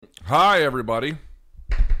Hi, everybody.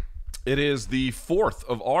 It is the 4th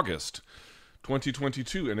of August,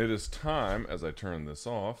 2022, and it is time, as I turn this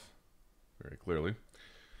off very clearly,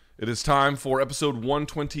 it is time for episode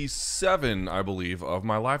 127, I believe, of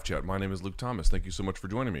my live chat. My name is Luke Thomas. Thank you so much for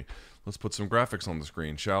joining me. Let's put some graphics on the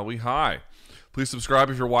screen, shall we? Hi. Please subscribe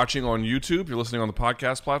if you're watching on YouTube. If you're listening on the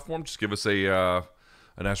podcast platform, just give us a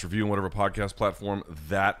nice review on whatever podcast platform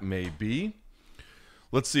that may be.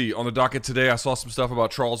 Let's see. On the docket today, I saw some stuff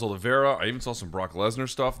about Charles Oliveira. I even saw some Brock Lesnar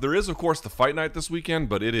stuff. There is, of course, the fight night this weekend,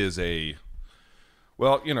 but it is it's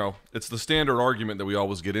the standard argument that we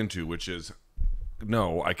always get into, which is,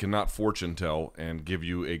 no, I cannot fortune tell and give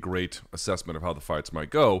you a great assessment of how the fights might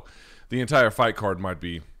go. The entire fight card might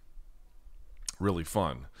be really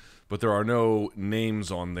fun, but there are no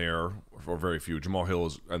names on there, or very few. Jamal Hill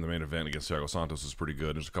is in the main event against Thiago Santos is pretty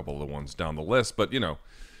good. There's a couple of the ones down the list, but,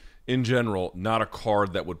 in general, not a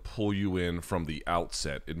card that would pull you in from the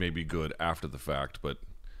outset. It may be good after the fact, but,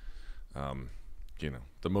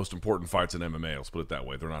 the most important fights in MMA, let's put it that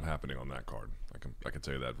way, they're not happening on that card. I can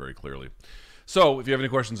tell you that very clearly. So, if you have any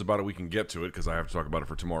questions about it, we can get to it, because I have to talk about it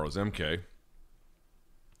for tomorrow's MK.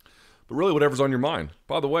 But really, whatever's on your mind.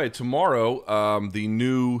 By the way, tomorrow, the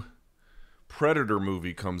new Predator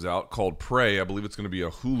movie comes out called Prey. I believe it's going to be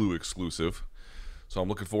a Hulu exclusive. So I'm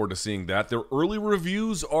looking forward to seeing that. Their early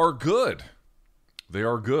reviews are good. They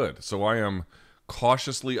are good. So I am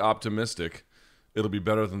cautiously optimistic it'll be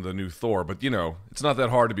better than the new Thor. But, it's not that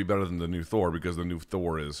hard to be better than the new Thor because the new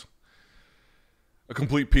Thor is a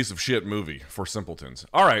complete piece of shit movie for simpletons.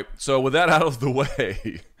 All right, so with that out of the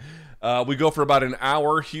way, we go for about an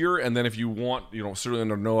hour here, and then if you want, certainly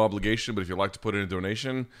under no obligation, but if you'd like to put in a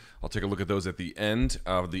donation, I'll take a look at those at the end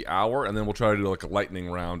of the hour, and then we'll try to do like a lightning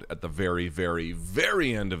round at the very, very,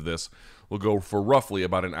 very end of this. We'll go for roughly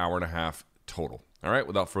about an hour and a half total. All right,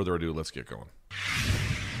 without further ado, let's get going.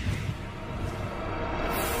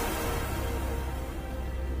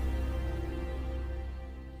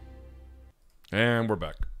 And we're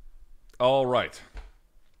back. All right.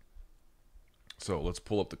 So let's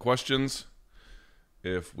pull up the questions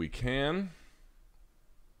if we can.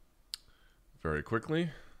 Very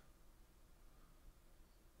quickly.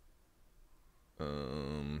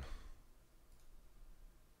 All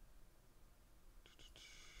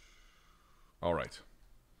right.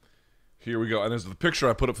 Here we go. And there's the picture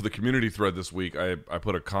I put up for the community thread this week. I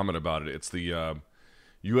put a comment about it. It's the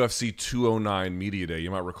UFC 209 Media Day.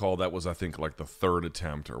 You might recall that was, I think, like the third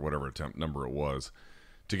attempt or whatever attempt number it was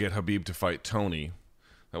to get Khabib to fight Tony.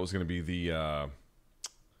 That was going to be I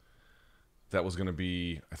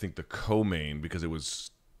think, the co-main, because it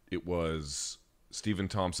was Stephen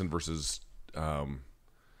Thompson versus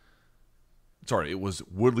it was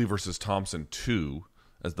Woodley versus Thompson 2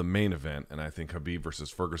 as the main event, and I think Khabib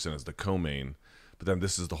versus Ferguson as the co-main. But then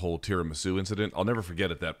this is the whole tiramisu incident. I'll never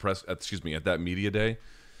forget at that media day,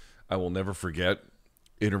 I will never forget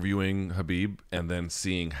interviewing Khabib and then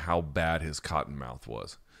seeing how bad his cotton mouth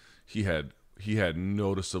was. He had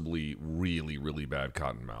noticeably really, really bad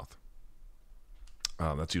cotton mouth.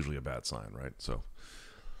 That's usually a bad sign, right? So,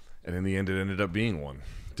 and in the end, it ended up being one.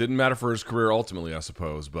 Didn't matter for his career ultimately, I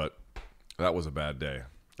suppose, but that was a bad day.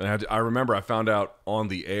 And I remember I found out on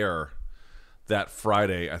the air that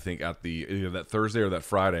Friday, I think either that Thursday or that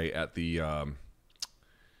Friday at the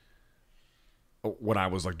when I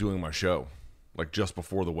was like doing my show, like just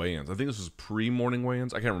before the weigh-ins. I think this was pre-morning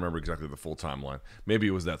weigh-ins. I can't remember exactly the full timeline. Maybe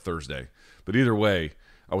it was that Thursday. But either way,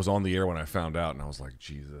 I was on the air when I found out, and I was like,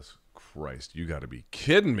 Jesus Christ, you got to be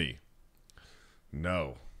kidding me.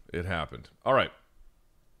 No, it happened. All right.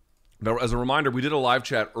 Now, as a reminder, we did a live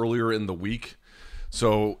chat earlier in the week,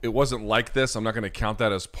 so it wasn't like this. I'm not going to count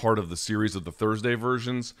that as part of the series of the Thursday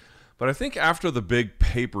versions. But I think after the big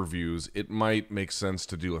pay-per-views, it might make sense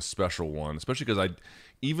to do a special one, especially because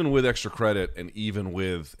even with Extra Credit and even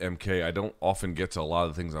with MK, I don't often get to a lot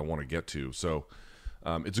of the things I want to get to. So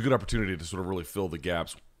it's a good opportunity to sort of really fill the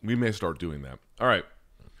gaps. We may start doing that. All right.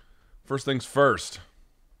 First things first.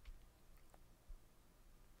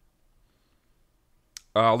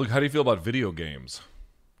 Luke, how do you feel about video games?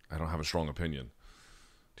 I don't have a strong opinion.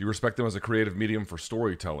 Do you respect them as a creative medium for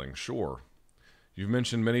storytelling? Sure. You've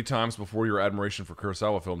mentioned many times before your admiration for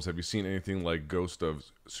Kurosawa films. Have you seen anything like Ghost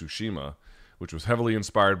of Tsushima, which was heavily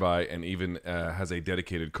inspired by and even has a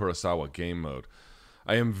dedicated Kurosawa game mode?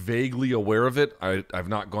 I am vaguely aware of it. I've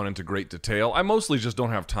not gone into great detail. I mostly just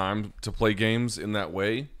don't have time to play games in that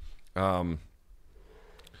way. Even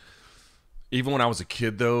when I was a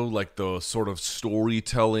kid, though, like the sort of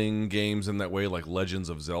storytelling games in that way, like Legend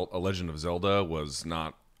of Zelda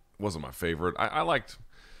wasn't my favorite.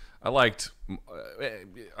 I liked,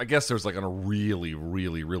 I guess there's like in a really,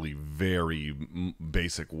 really, really very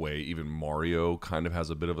basic way, even Mario kind of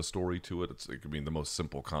has a bit of a story to it. It could be the most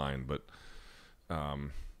simple kind, but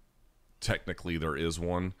technically there is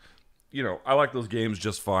one. You know, I like those games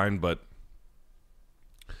just fine, but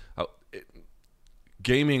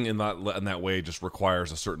gaming in that way just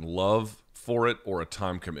requires a certain love for it or a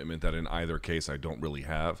time commitment that in either case I don't really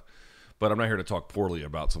have. But I'm not here to talk poorly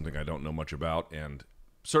about something I don't know much about, and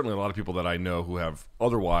certainly a lot of people that I know who have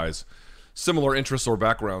otherwise similar interests or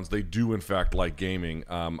backgrounds, they do in fact like gaming.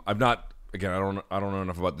 I've not, again, I don't know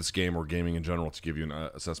enough about this game or gaming in general to give you an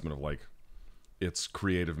assessment of like its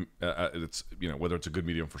creative, it's, you know, whether it's a good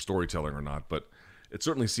medium for storytelling or not, but it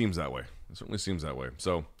certainly seems that way. It certainly seems that way.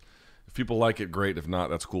 So if people like it, great. If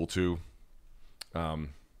not, that's cool too.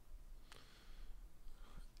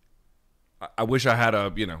 I wish I had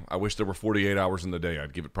I wish there were 48 hours in the day.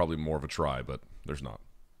 I'd give it probably more of a try, but there's not.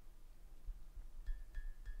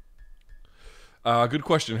 Good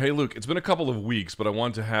question. Hey, Luke, it's been a couple of weeks, but I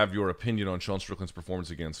wanted to have your opinion on Sean Strickland's performance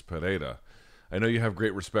against Pereira. I know you have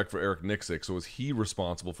great respect for Eric Nixick, so is he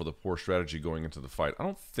responsible for the poor strategy going into the fight? I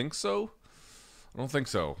don't think so.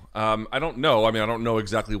 I don't know. I mean, I don't know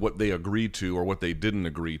exactly what they agreed to or what they didn't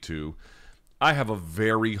agree to. I have a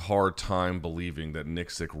very hard time believing that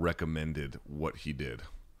Nixick recommended what he did.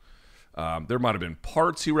 There might have been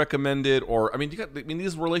parts he recommended, or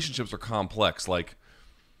these relationships are complex. Like,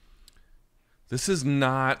 this is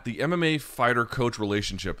not the MMA fighter-coach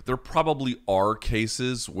relationship. There probably are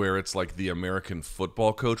cases where it's like the American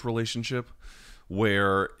football coach relationship,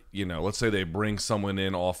 where, you know, let's say they bring someone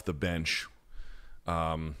in off the bench,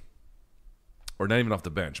 or not even off the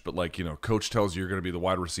bench, but like, you know, coach tells you you're going to be the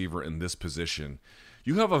wide receiver in this position.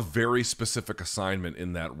 You have a very specific assignment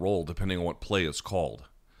in that role depending on what play is called,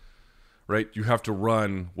 right? You have to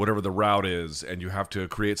run whatever the route is, and you have to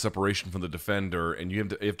create separation from the defender, and you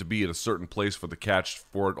have to be at a certain place for the catch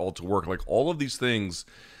for it all to work. Like, all of these things,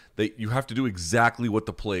 you have to do exactly what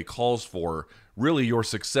the play calls for. Really, your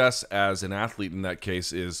success as an athlete in that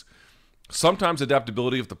case is sometimes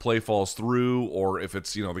adaptability if the play falls through, or if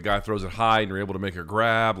it's, you know, the guy throws it high and you're able to make a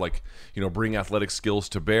grab, like, you know, bring athletic skills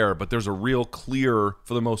to bear. But there's a real clear,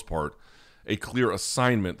 for the most part, a clear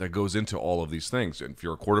assignment that goes into all of these things. And if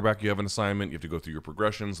you're a quarterback, you have an assignment. You have to go through your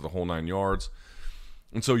progressions, the whole 9 yards.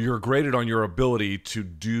 And so you're graded on your ability to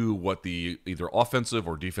do what the either offensive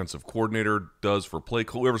or defensive coordinator does for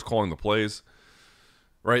whoever's calling the plays,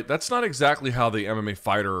 right? That's not exactly how the MMA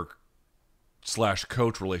fighter /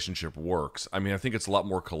 coach relationship works. I mean, I think it's a lot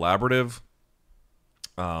more collaborative.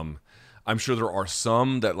 I'm sure there are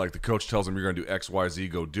some that, like, the coach tells them you're going to do X, Y, Z,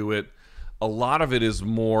 go do it. A lot of it is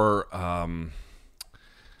more,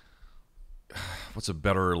 what's a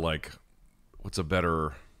better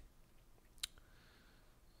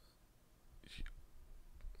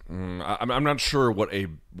I'm not sure what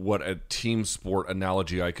a team sport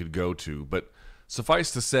analogy I could go to, but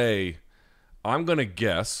suffice to say, I'm going to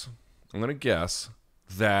guess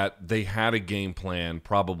that they had a game plan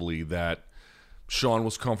probably that Sean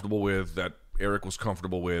was comfortable with, that Eric was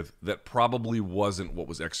comfortable with, that probably wasn't what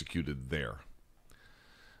was executed there.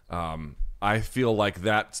 I feel like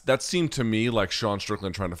that seemed to me like Sean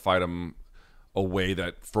Strickland trying to fight him a way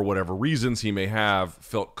that, for whatever reasons he may have,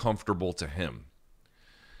 felt comfortable to him.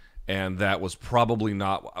 And that was probably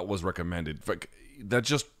not what was recommended. That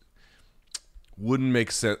just wouldn't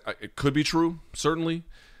make sense. It could be true, certainly.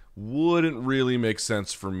 Wouldn't really make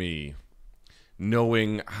sense for me,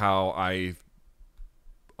 knowing how I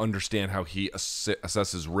understand how he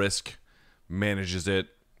assesses risk, manages it,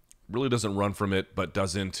 really doesn't run from it, but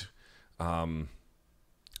doesn't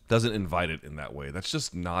invite it in that way. That's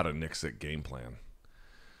just not a Nixick game plan.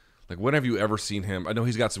 Like, when have you ever seen him? I know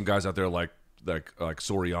he's got some guys out there like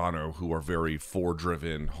Soriano who are very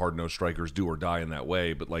driven, hard-nosed strikers, do or die in that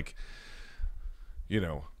way, but, like, you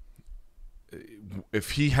know,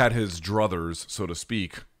 if he had his druthers, so to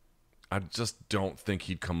speak, I just don't think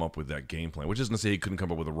he'd come up with that game plan, which isn't to say he couldn't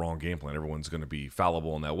come up with a wrong game plan. Everyone's going to be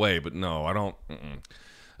fallible in that way, but no, I don't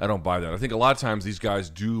buy that. I think a lot of times these guys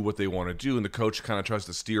do what they want to do, and the coach kind of tries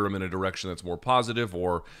to steer them in a direction that's more positive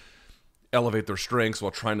or elevate their strengths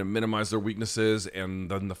while trying to minimize their weaknesses,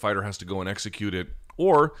 and then the fighter has to go and execute it.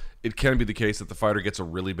 Or it can be the case that the fighter gets a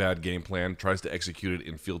really bad game plan, tries to execute it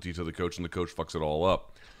in fealty to the coach, and the coach fucks it all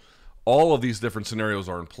up. All of these different scenarios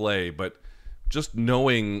are in play, but just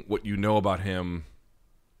knowing what you know about him,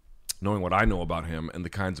 knowing what I know about him, and the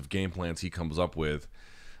kinds of game plans he comes up with,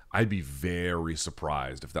 I'd be very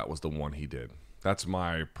surprised if that was the one he did. That's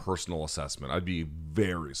my personal assessment. I'd be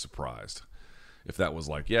very surprised if that was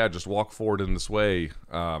like, yeah, just walk forward in this way.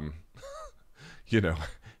 You know,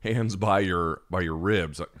 hands by your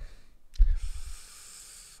ribs.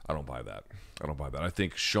 I don't buy that. I don't buy that. I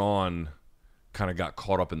think Sean kind of got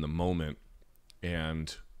caught up in the moment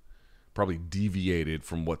and probably deviated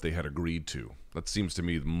from what they had agreed to. That seems to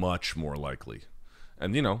me much more likely.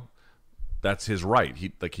 And you know, that's his right.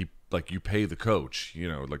 He you pay the coach, you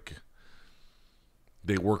know, like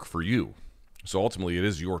they work for you. So ultimately it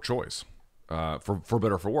is your choice. For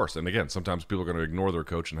better or for worse. And again, sometimes people are going to ignore their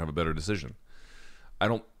coach and have a better decision. I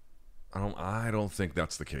don't think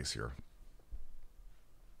that's the case here.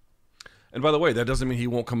 And by the way, that doesn't mean he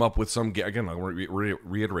won't come up with some... Again, I want to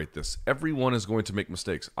reiterate this. Everyone is going to make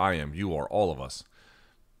mistakes. I am. You are. All of us.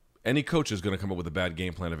 Any coach is going to come up with a bad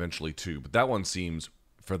game plan eventually too. But that one seems...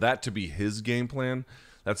 For that to be his game plan,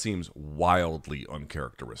 that seems wildly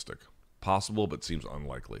uncharacteristic. Possible, but seems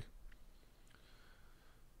unlikely.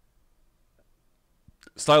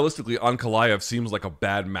 Stylistically, Ankalaev seems like a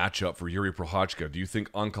bad matchup for Yuri Prochazka. Do you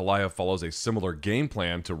think Ankalaev follows a similar game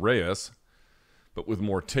plan to Reyes, but with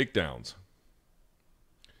more takedowns?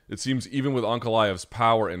 It seems even with Ankalaev's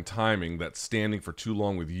power and timing that standing for too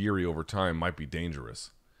long with Yuri over time might be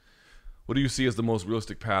dangerous. What do you see as the most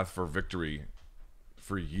realistic path for victory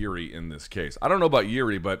for Yuri in this case? I don't know about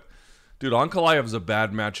Yuri, but dude, Ankalaev's a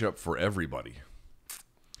bad matchup for everybody.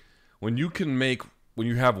 When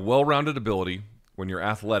you have well-rounded ability, when you're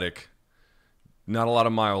athletic, not a lot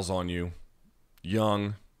of miles on you,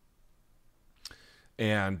 young,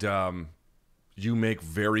 and you make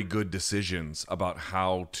very good decisions about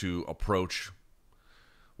how to approach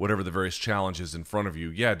whatever the various challenges in front of you.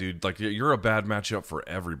 Yeah, dude, like you're a bad matchup for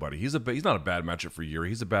everybody. He's not a bad matchup for Yuri.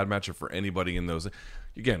 He's a bad matchup for anybody in those.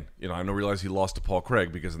 Again, you know, I don't realize he lost to Paul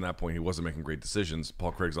Craig because in that point he wasn't making great decisions.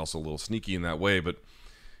 Paul Craig's also a little sneaky in that way, but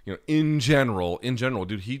you know, in general,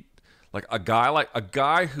 dude, he like a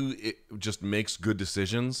guy who just makes good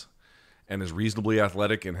decisions and is reasonably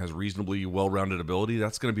athletic and has reasonably well-rounded ability.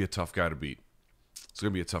 That's going to be a tough guy to beat. It's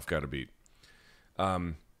going to be a tough guy to beat.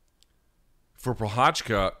 For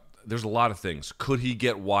Prochazka, there's a lot of things. Could he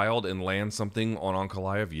get wild and land something on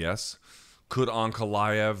Ankalaev? Yes. Could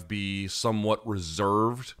Ankalaev be somewhat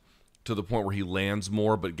reserved to the point where he lands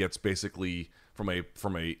more but gets basically, from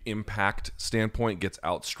a impact standpoint, gets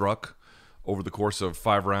outstruck over the course of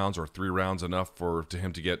 5 rounds or 3 rounds enough to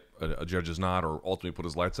him to get a judge's nod or ultimately put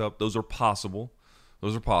his lights up? Those are possible.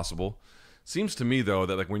 Seems to me, though,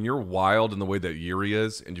 that like when you're wild in the way that Yuri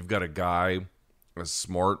is and you've got a guy as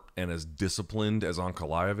smart and as disciplined as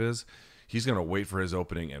Ankalaev is, he's going to wait for his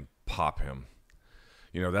opening and pop him.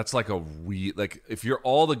 You know, that's like if you're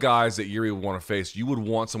all the guys that Yuri would want to face, you would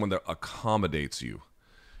want someone that accommodates you.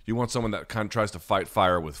 You want someone that kind of tries to fight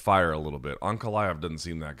fire with fire a little bit. Ankalaev doesn't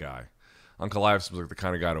seem that guy. Ankalaev seems like the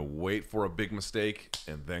kind of guy to wait for a big mistake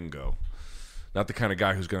and then go. Not the kind of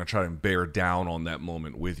guy who's going to try and bear down on that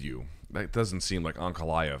moment with you. That doesn't seem like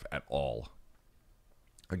Ankalaev at all.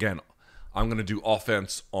 Again, I'm going to do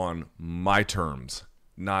offense on my terms,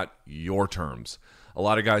 not your terms. A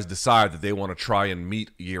lot of guys decide that they want to try and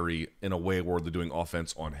meet Yuri in a way where they're doing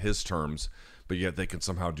offense on his terms, but yet they can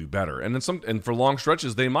somehow do better. And for long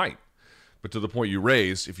stretches, they might. But to the point you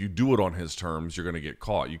raise, if you do it on his terms, you're going to get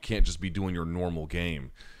caught. You can't just be doing your normal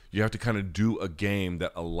game. You have to kind of do a game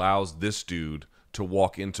that allows this dude to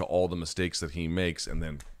walk into all the mistakes that he makes and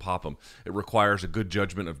then pop them. It requires a good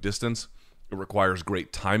judgment of distance. It requires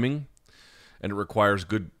great timing. And it requires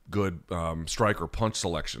good strike or punch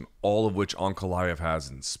selection, all of which Ankalaev has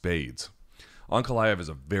in spades. Ankalaev is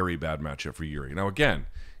a very bad matchup for Yuri. Now, again,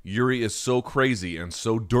 Yuri is so crazy and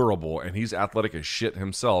so durable, and he's athletic as shit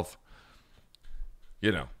himself.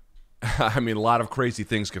 You know, I mean, a lot of crazy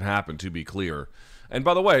things can happen, to be clear. And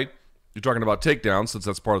by the way, you're talking about takedowns, since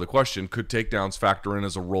that's part of the question. Could takedowns factor in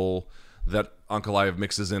as a role that Ankalaev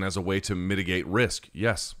mixes in as a way to mitigate risk?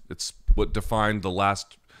 Yes, it's what defined the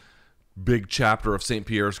last big chapter of St.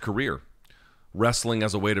 Pierre's career. Wrestling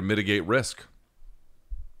as a way to mitigate risk.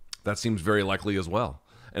 That seems very likely as well.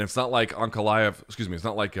 And it's not like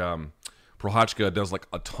Prochazka does like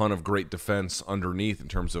a ton of great defense underneath in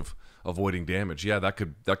terms of avoiding damage. Yeah, that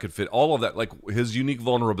could fit all of that. Like his unique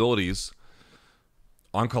vulnerabilities,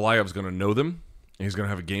 Ankalaev's going to know them, and he's going to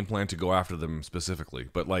have a game plan to go after them specifically.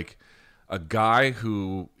 But like a guy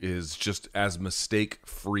who is just as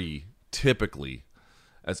mistake-free, typically,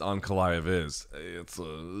 as Ankalaev is,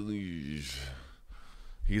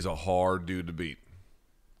 he's a hard dude to beat.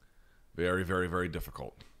 Very, very, very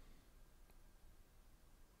difficult.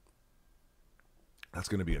 That's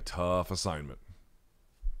going to be a tough assignment.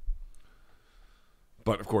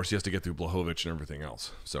 But, of course, he has to get through Blachowicz and everything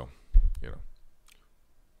else. So, you know.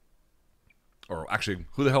 Or, actually,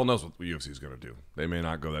 who the hell knows what the UFC is going to do? They may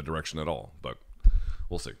not go that direction at all. But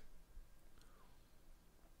We'll see.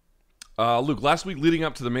 Luke, last week leading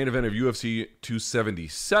up to the main event of UFC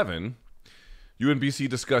 277, you and BC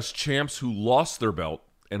discussed champs who lost their belt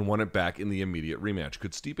and won it back in the immediate rematch.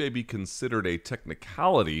 Could Stipe be considered a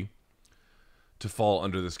technicality to fall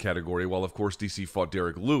under this category? While, of course, DC fought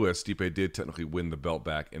Derek Lewis, Stipe did technically win the belt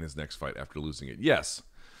back in his next fight after losing it. Yes.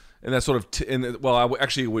 And that's sort of,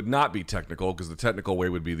 actually, it would not be technical because the technical way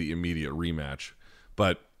would be the immediate rematch.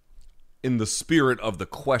 But in the spirit of the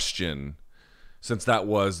question, since that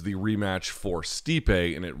was the rematch for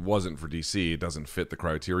Stipe and it wasn't for DC, it doesn't fit the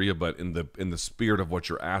criteria. But in the spirit of what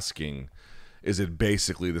you're asking, is it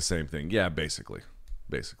basically the same thing? Yeah, basically.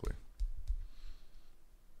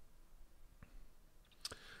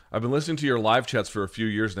 I've been listening to your live chats for a few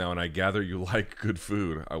years now, and I gather you like good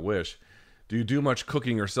food. I wish. Do you do much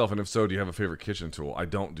cooking yourself? And if so, do you have a favorite kitchen tool? I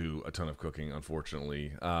don't do a ton of cooking,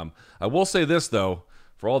 unfortunately. I will say this, though,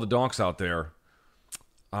 for all the donks out there,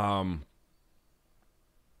 for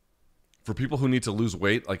people who need to lose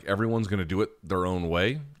weight, like everyone's going to do it their own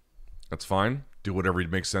way. That's fine. Do whatever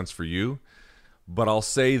makes sense for you. But I'll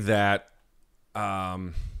say that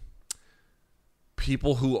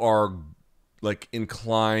people who are like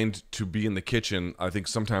inclined to be in the kitchen, I think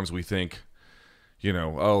sometimes we think, you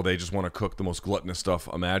know, oh, they just want to cook the most gluttonous stuff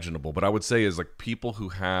imaginable. But I would say is like people who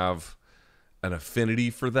have an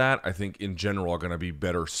affinity for that, I think in general are going to be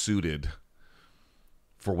better suited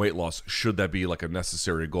for weight loss, should that be like a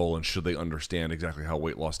necessary goal and should they understand exactly how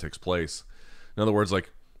weight loss takes place. In other words,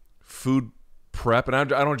 like food prep, and I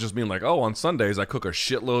don't just mean like, oh, on Sundays I cook a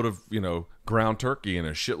shitload of, you know, ground turkey and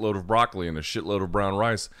a shitload of broccoli and a shitload of brown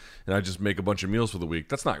rice and I just make a bunch of meals for the week.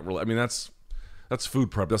 That's not really, I mean, that's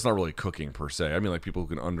food prep. That's not really cooking per se. I mean, like people who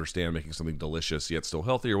can understand making something delicious yet still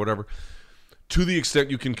healthy or whatever. To the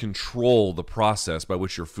extent you can control the process by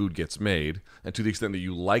which your food gets made, and to the extent that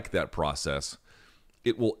you like that process,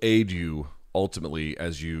 it will aid you ultimately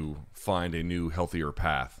as you find a new, healthier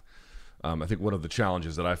path. I think one of the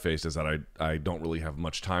challenges that I faced is that I don't really have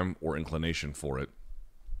much time or inclination for it.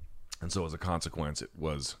 And so as a consequence,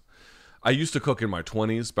 I used to cook in my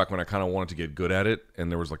 20s, back when I kind of wanted to get good at it. And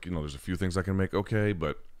there was like, you know, there's a few things I can make okay,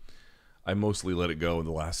 but I mostly let it go in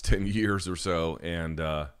the last 10 years or so. And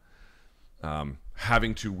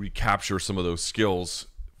having to recapture some of those skills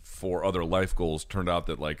for other life goals turned out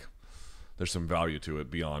that like there's some value to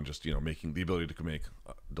it beyond just, you know, making the ability to make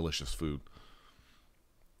delicious food.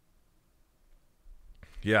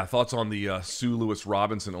 Yeah, thoughts on the Sue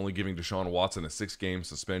Lewis-Robinson only giving Deshaun Watson a 6-game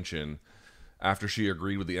suspension after she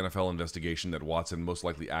agreed with the NFL investigation that Watson most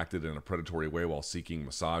likely acted in a predatory way while seeking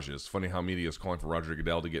massages. Funny how media is calling for Roger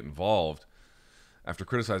Goodell to get involved after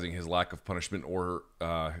criticizing his lack of punishment or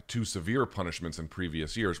too severe punishments in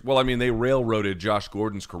previous years. Well, I mean, they railroaded Josh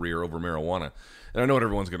Gordon's career over marijuana. And I know what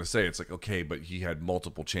everyone's going to say. It's like, okay, but he had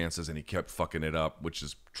multiple chances and he kept fucking it up, which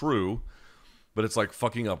is true. But it's like,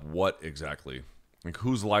 fucking up what exactly? Like,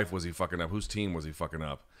 whose life was he fucking up? Whose team was he fucking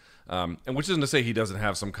up? And which isn't to say he doesn't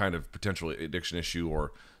have some kind of potential addiction issue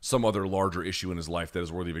or some other larger issue in his life that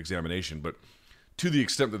is worthy of examination. But to the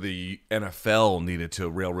extent that the NFL needed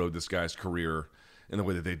to railroad this guy's career in the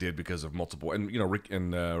way that they did because of multiple, and you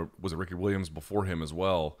know, was it Ricky Williams before him as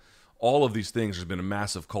well? All of these things, there's been a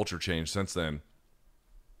massive culture change since then.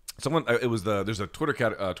 There's a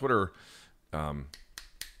Twitter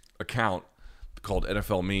account called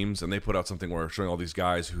NFL Memes, and they put out something where showing all these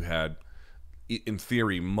guys who had, in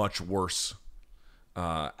theory, much worse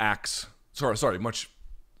acts. Much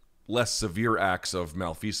less severe acts of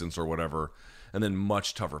malfeasance or whatever, and then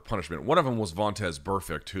much tougher punishment. One of them was Vontaze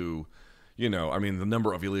Burfict, who, you know, I mean, the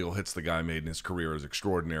number of illegal hits the guy made in his career is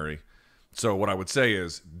extraordinary. So what I would say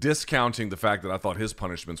is, discounting the fact that I thought his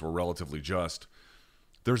punishments were relatively just,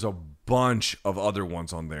 there's a bunch of other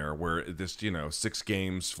ones on there where this, 6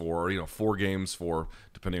 games for, 4 games for,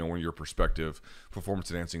 depending on your perspective,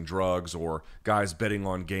 performance-enhancing drugs, or guys betting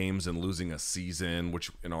on games and losing a season,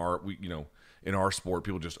 which in our sport,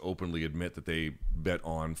 people just openly admit that they bet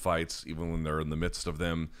on fights even when they're in the midst of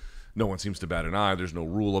them. No one seems to bat an eye. There's no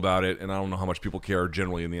rule about it, and I don't know how much people care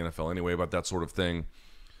generally in the NFL anyway about that sort of thing.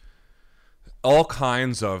 All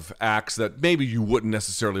kinds of acts that maybe you wouldn't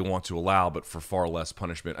necessarily want to allow, but for far less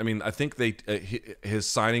punishment. I mean, I think his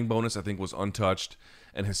signing bonus, I think, was untouched,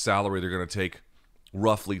 and his salary they're going to take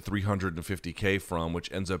roughly $350K from,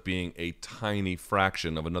 which ends up being a tiny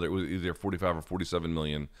fraction of another, either 45 or 47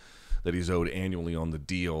 million that he's owed annually on the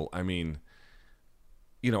deal. I mean,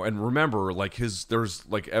 and remember, there's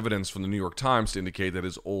evidence from the New York Times to indicate that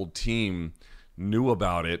his old team knew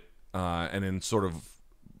about it, and then sort of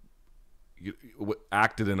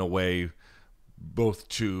acted in a way both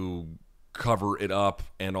to cover it up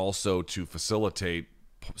and also to facilitate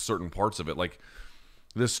certain parts of it. Like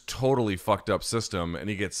this totally fucked up system, and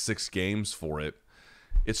he gets 6 games for it.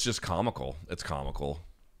 It's just comical. It's comical.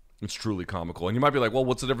 It's truly comical. And you might be like, well,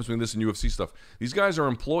 what's the difference between this and UFC stuff? These guys are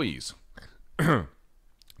employees.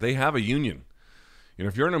 They have a union. You know,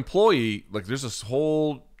 if you're an employee, like there's this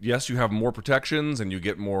whole, yes, you have more protections and you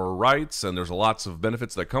get more rights and there's lots of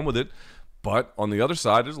benefits that come with it. But on the other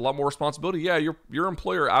side, there's a lot more responsibility. Yeah, your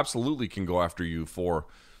employer absolutely can go after you for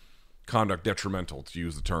conduct detrimental, to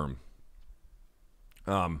use the term.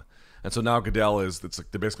 And so now Goodell it's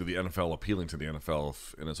like basically the NFL appealing to the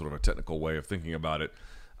NFL in a sort of a technical way of thinking about it.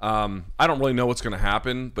 I don't really know what's going to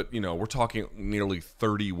happen, but, you know, we're talking nearly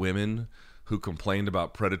 30 women who complained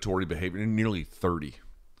about predatory behavior. Nearly 30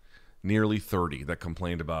 that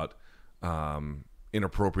complained about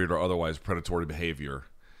inappropriate or otherwise predatory behavior,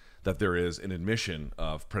 that there is an admission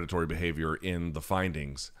of predatory behavior in the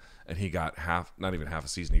findings, and he got not even half a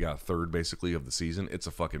season, he got a third basically of the season. It's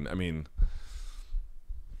a fucking, I mean,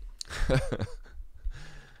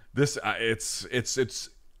 this, it's,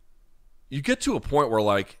 you get to a point where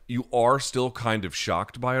like you are still kind of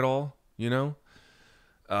shocked by it all, you know?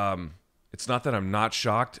 It's not that I'm not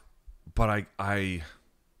shocked, but I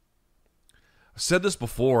said this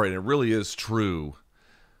before, and it really is true.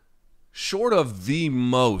 Short of the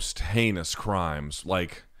most heinous crimes,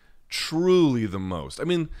 like truly the most. I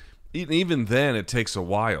mean, even then it takes a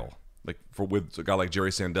while. Like with a guy like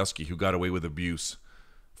Jerry Sandusky, who got away with abuse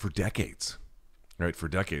for decades, right? For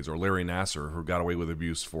decades, or Larry Nassar, who got away with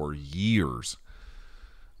abuse for years.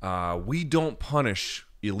 We don't punish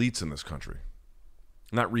elites in this country.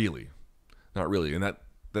 Not really. And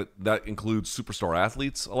that includes superstar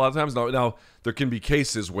athletes a lot of times. Now there can be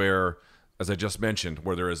cases where, as I just mentioned,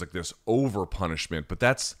 where there is like this over punishment, but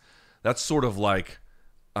that's sort of like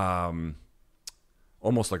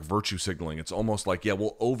almost like virtue signaling. It's almost like, yeah,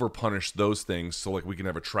 we'll over punish those things so like we can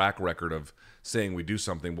have a track record of saying we do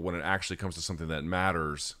something, but when it actually comes to something that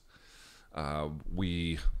matters,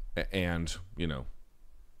 in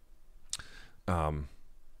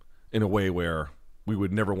a way where we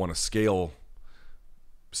would never want to scale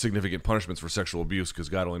significant punishments for sexual abuse, because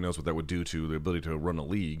God only knows what that would do to the ability to run a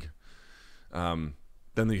league. Then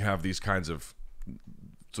you have these kinds of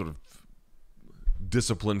sort of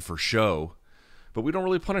discipline for show, but we don't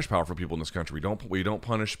really punish powerful people in this country. We don't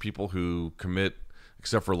punish people who commit,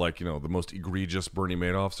 except for like, you know, the most egregious Bernie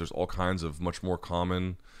Madoffs. There's all kinds of much more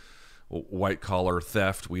common white collar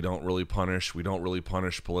theft. We don't really punish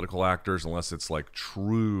political actors unless it's like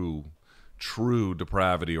true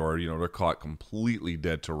depravity, or, you know, they're caught completely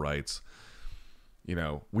dead to rights. You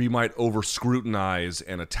know, we might over scrutinize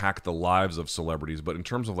and attack the lives of celebrities, but in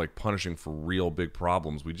terms of like punishing for real big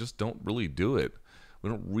problems, we just don't really do it. We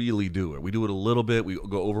don't really do it. We do it a little bit. We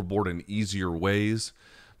go overboard in easier ways,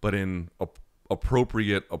 but in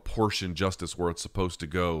appropriate, apportioned justice where it's supposed to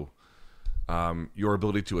go, your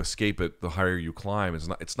ability to escape it the higher you climb is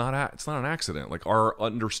not. It's not an accident. Like our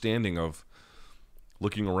understanding of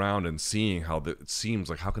looking around and seeing how it seems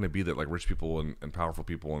like, how can it be that like rich people and powerful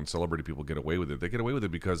people and celebrity people get away with it? They get away with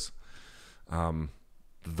it because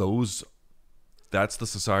that's the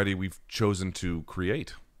society we've chosen to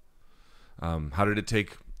create. How did it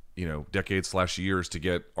take, you know, decades/years to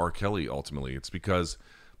get R. Kelly ultimately? It's because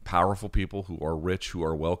powerful people who are rich, who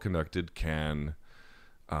are well connected, can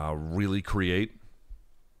really create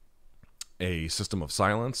a system of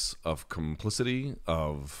silence, of complicity,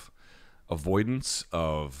 of avoidance,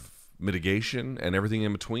 of mitigation, and everything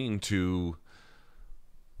in between to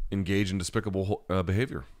engage in despicable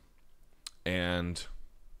behavior. And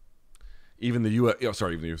even the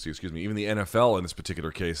UFC, even the NFL in this particular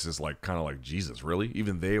case is like kind of like, Jesus, really?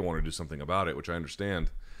 Even they want to do something about it, which I understand,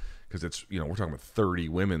 because it's, you know, we're talking about 30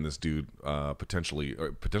 women. This dude potentially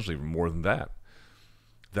even more than that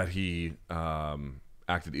he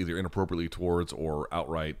acted either inappropriately towards or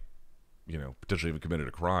outright, you know, potentially even committed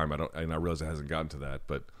a crime. I realize it hasn't gotten to that,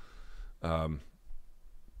 but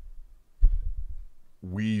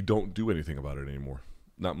we don't do anything about it anymore.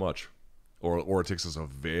 Not much. Or it takes us a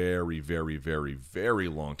very, very, very, very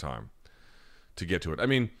long time to get to it. I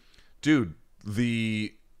mean, dude,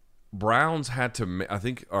 the Browns had to, I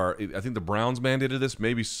think the Browns mandated this.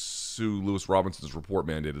 Maybe Sue Lewis Robinson's report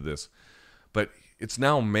mandated this, but it's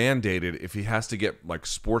now mandated if he has to get like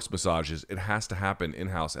sports massages, it has to happen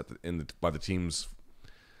in-house by the team's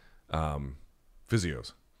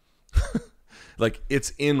physios. Like,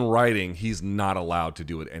 it's in writing. He's not allowed to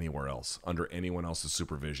do it anywhere else under anyone else's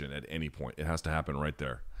supervision at any point. It has to happen right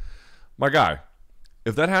there. My guy,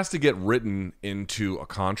 if that has to get written into a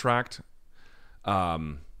contract,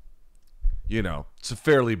 you know, it's a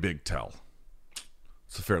fairly big tell.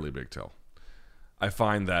 I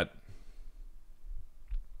find that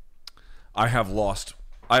I have lost,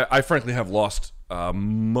 I frankly have lost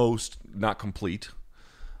most, not complete,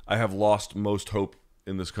 I have lost most hope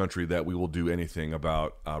in this country that we will do anything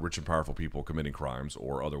about rich and powerful people committing crimes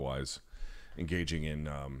or otherwise engaging in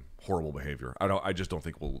horrible behavior. I just don't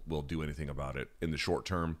think we'll do anything about it in the short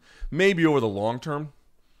term. Maybe over the long term.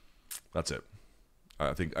 That's it.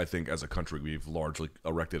 I think as a country we've largely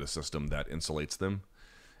erected a system that insulates them,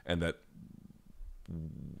 and that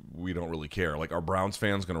we don't really care. Like, are Browns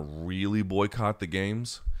fans going to really boycott the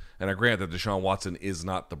games? And I grant that Deshaun Watson is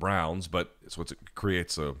not the Browns, but it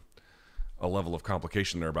creates a level of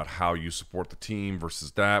complication there about how you support the team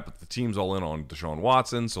versus that. But the team's all in on Deshaun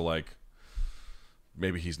Watson, so like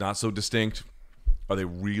maybe he's not so distinct. Are they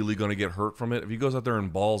really going to get hurt from it? If he goes out there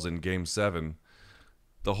and balls in Game 7,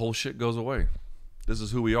 the whole shit goes away. This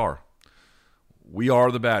is who we are. We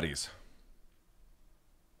are the baddies.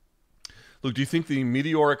 Luke, do you think the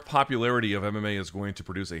meteoric popularity of MMA is going to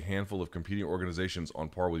produce a handful of competing organizations on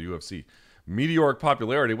par with UFC? Meteoric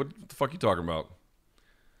popularity? What the fuck are you talking about?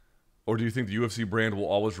 Or do you think the UFC brand will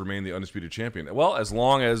always remain the undisputed champion? Well, as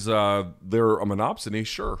long as they're a monopsony,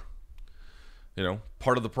 sure. You know,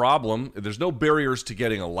 part of the problem, there's no barriers to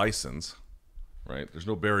getting a license, right? There's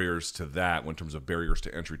no barriers to that in terms of barriers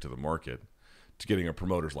to entry to the market, to getting a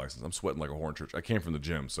promoter's license. I'm sweating like a horn church. I came from the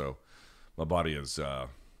gym, so my body is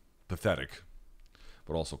pathetic,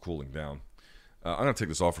 but also cooling down. I'm going to take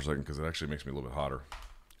this off for a second because it actually makes me a little bit hotter.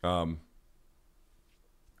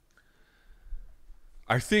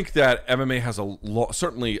 I think that MMA has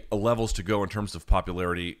certainly levels to go in terms of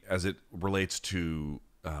popularity as it relates to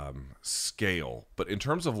scale. But in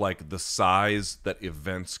terms of like the size that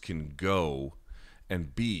events can go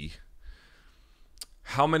and be,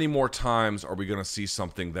 how many more times are we going to see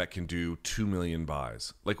something that can do 2 million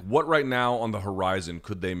buys? Like, what right now on the horizon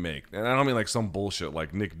could they make? And I don't mean like some bullshit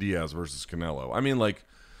like Nick Diaz versus Canelo. I mean, like,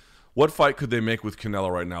 what fight could they make with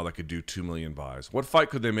Canelo right now that could do 2 million buys? What fight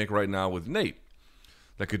could they make right now with Nate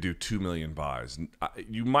that could do 2 million buys?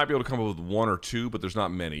 You might be able to come up with one or two, but there's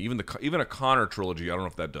not many. Even a Conor trilogy, I don't know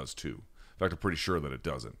if that does 2. In fact, I'm pretty sure that it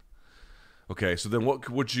doesn't. Okay, so then what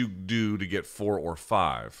would you do to get 4 or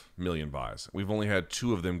 5 million buys? We've only had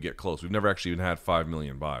 2 of them get close. We've never actually even had 5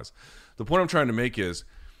 million buys. The point I'm trying to make is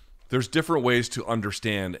there's different ways to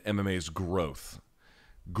understand MMA's growth.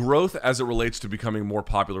 Growth as it relates to becoming more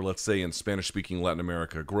popular, let's say in Spanish-speaking Latin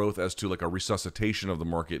America. Growth as to like a resuscitation of the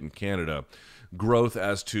market in Canada. Growth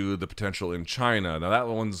as to the potential in China. Now that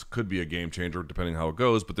one could be a game changer depending how it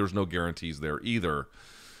goes, but there's no guarantees there either.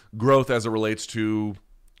 Growth as it relates to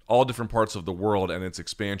all different parts of the world and its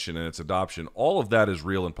expansion and its adoption. All of that is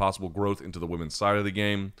real and possible. Growth into the women's side of the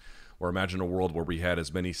game, or imagine a world where we had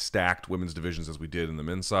as many stacked women's divisions as we did in the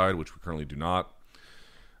men's side, which we currently do not.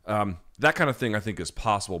 That kind of thing I think is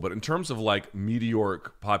possible. But in terms of like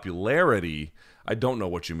meteoric popularity, I don't know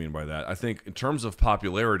what you mean by that. I think in terms of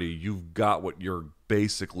popularity, you've got what you're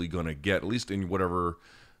basically going to get, at least in whatever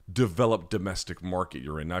developed domestic market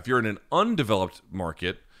you're in. Now, if you're in an undeveloped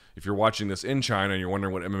market, if you're watching this in China and you're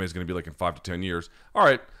wondering what MMA is going to be like in 5 to 10 years, all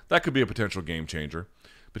right, that could be a potential game changer.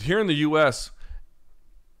 But here in the U.S.,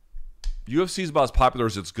 UFC is about as popular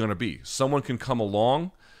as it's going to be. Someone can come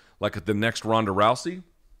along, like at the next Ronda Rousey,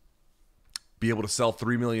 be able to sell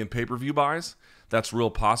 3 million pay-per-view buys. That's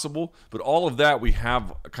real possible. But all of that, we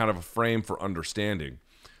have kind of a frame for understanding.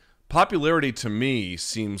 Popularity to me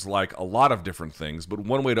seems like a lot of different things, but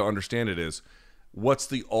one way to understand it is, what's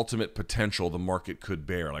the ultimate potential the market could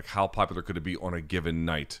bear? Like, how popular could it be on a given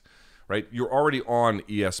night, right? You're already on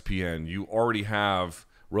ESPN. You already have,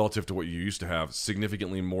 relative to what you used to have,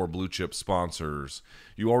 significantly more blue chip sponsors.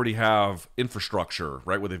 You already have infrastructure,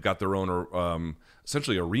 right, where they've got their own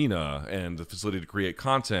essentially arena and the facility to create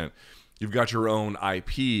content. You've got your own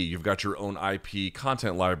IP. You've got your own IP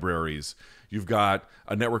content libraries. You've got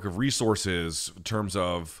a network of resources in terms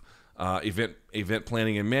of event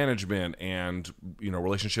planning and management, and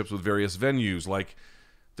relationships with various venues. Like,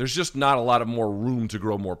 there's just not a lot of more room to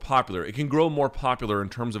grow more popular. It can grow more popular in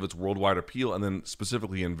terms of its worldwide appeal, and then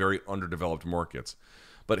specifically in very underdeveloped markets.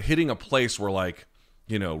 But hitting a place where, like,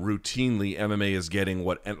 routinely MMA is getting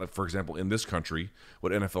what, for example, in this country,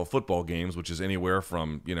 what NFL football games, which is anywhere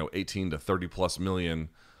from 18 to 30 plus million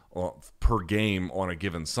per game on a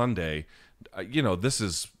given Sunday. This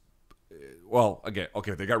is. Well, again,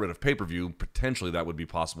 okay, if they got rid of pay-per-view, potentially that would be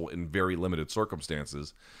possible in very limited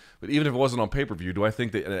circumstances. But even if it wasn't on pay-per-view, do I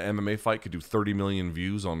think that an MMA fight could do 30 million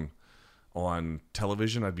views on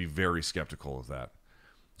television? I'd be very skeptical of that.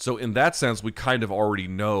 So in that sense, we kind of already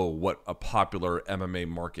know what a popular MMA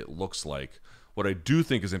market looks like. What I do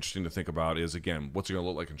think is interesting to think about is, again, what's it going to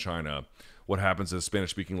look like in China? What happens as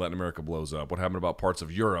Spanish-speaking Latin America blows up? What happened about parts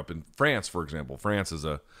of Europe and France, for example? France is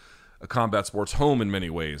a combat sports home in many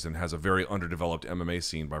ways and has a very underdeveloped MMA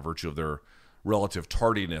scene by virtue of their relative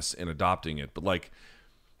tardiness in adopting it. But like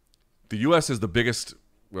the U.S. is the biggest.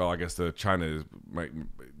 Well, I guess China might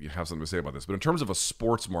have something to say about this. But in terms of a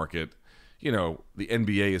sports market, you know, the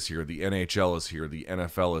NBA is here, the NHL is here, the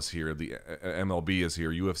NFL is here, the MLB is here,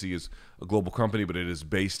 UFC is a global company, but it is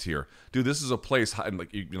based here. Dude, this is a place,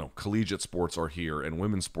 like, you know, collegiate sports are here and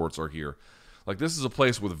women's sports are here. Like, this is a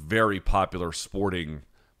place with a very popular sporting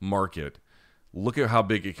market. Look at how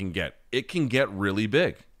big it can get. It can get really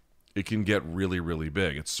big. It can get really, really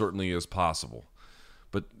big. It certainly is possible.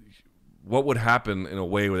 But what would happen in a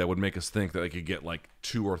way that would make us think that they could get like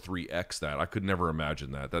 2 or 3x that? I could never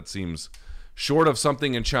imagine that. That seems short of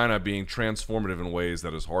something in China being transformative in ways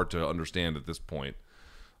that is hard to understand at this point.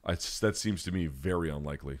 That seems to me very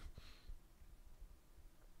unlikely.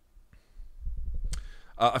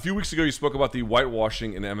 A few weeks ago, you spoke about the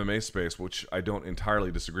whitewashing in the MMA space, which I don't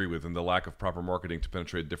entirely disagree with, and the lack of proper marketing to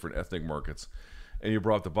penetrate different ethnic markets. And you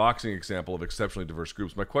brought up the boxing example of exceptionally diverse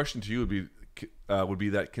groups. My question to you would be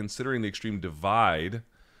that considering the extreme divide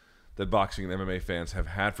that boxing and MMA fans have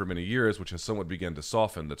had for many years, which has somewhat begun to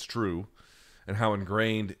soften, that's true, and how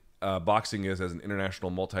ingrained boxing is as an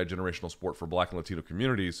international multi-generational sport for Black and Latino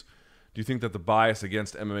communities, do you think that the bias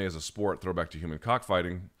against MMA as a sport, throwback to human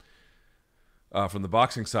cockfighting, from the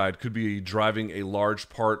boxing side, could be driving a large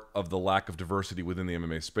part of the lack of diversity within the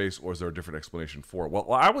MMA space, or is there a different explanation for it? Well,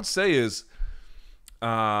 what I would say is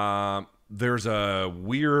there's a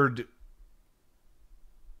weird...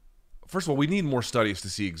 First of all, we need more studies to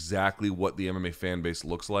see exactly what the MMA fan base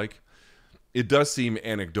looks like. It does seem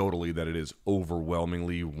anecdotally that it is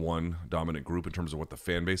overwhelmingly one dominant group in terms of what the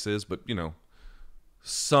fan base is, but, you know,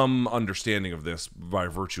 some understanding of this by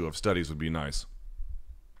virtue of studies would be nice.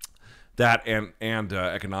 That and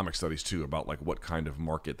economic studies too, about like what kind of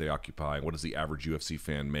market they occupy. What does the average UFC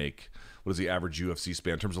fan make? What does the average UFC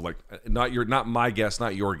fan, in terms of like, not my guess,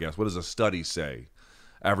 not your guess. What does a study say?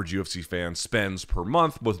 Average UFC fan spends per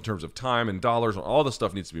month, both in terms of time and dollars. All this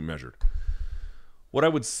stuff needs to be measured. What I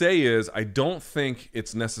would say is I don't think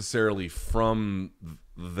it's necessarily from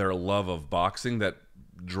their love of boxing that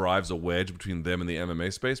drives a wedge between them and the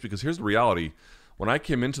MMA space, because here's the reality. When I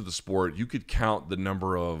came into the sport, you could count the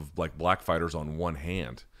number of like black fighters on one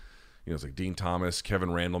hand. You know, it's like Dean Thomas, Kevin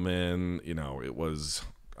Randleman, you know, it was,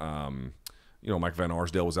 you know, Mike Van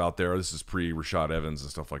Arsdale was out there. This is pre-Rashad Evans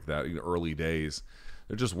and stuff like that, in the early days.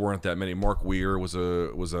 There just weren't that many. Mark Weir was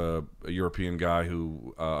a European guy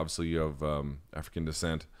who obviously of African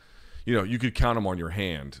descent. You know, you could count him on your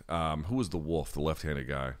hand. Who was the Wolf, the left-handed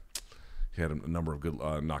guy? He had a number of good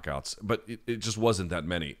knockouts, but it just wasn't that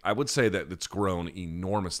many. I would say that it's grown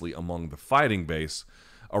enormously among the fighting base,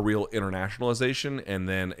 a real internationalization and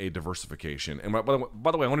then a diversification. And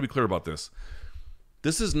by the way, I want to be clear about this.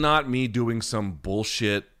 This is not me doing some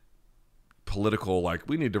bullshit political, like,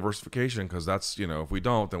 we need diversification because that's, you know, if we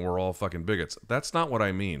don't, then we're all fucking bigots. That's not what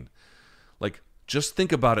I mean. Like, just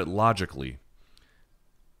think about it logically.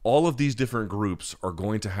 All of these different groups are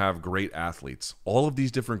going to have great athletes. All of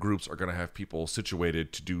these different groups are going to have people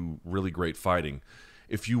situated to do really great fighting.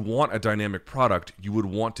 If you want a dynamic product, you would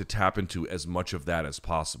want to tap into as much of that as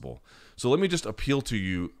possible. So let me just appeal to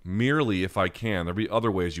you merely, if I can. There'll be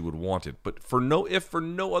other ways you would want it, but if for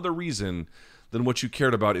no other reason than what you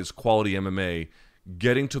cared about is quality MMA,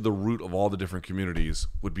 getting to the root of all the different communities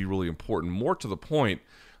would be really important. More to the point,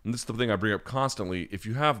 and this is the thing I bring up constantly, if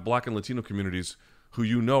you have Black and Latino communities who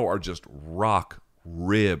you know are just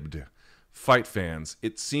rock-ribbed fight fans,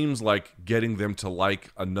 it seems like getting them to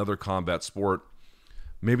like another combat sport,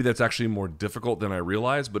 maybe that's actually more difficult than I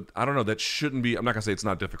realize, but I don't know, that shouldn't be, I'm not going to say it's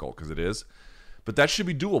not difficult, because it is, but that should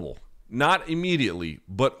be doable. Not immediately,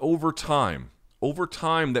 but over time. Over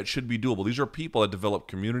time, that should be doable. These are people that develop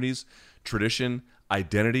communities, tradition,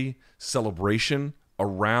 identity, celebration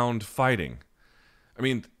around fighting. I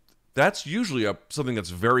mean, that's usually something that's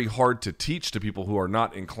very hard to teach to people who are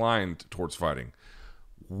not inclined towards fighting.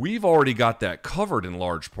 We've already got that covered in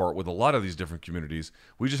large part with a lot of these different communities.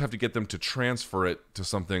 We just have to get them to transfer it to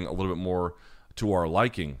something a little bit more to our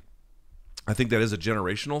liking. I think that is a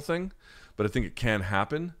generational thing, but I think it can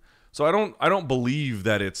happen. So I don't believe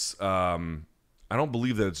that it's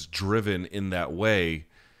driven in that way.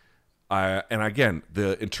 And again,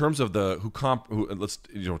 in terms of let's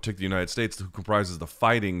take the United States, who comprises the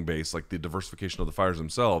fighting base, like the diversification of the fighters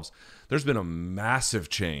themselves. There's been a massive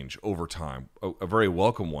change over time, a very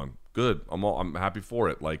welcome one. Good, I'm happy for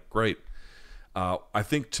it. Like, great. I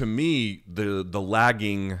think to me the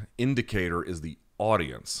lagging indicator is the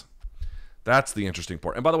audience. That's the interesting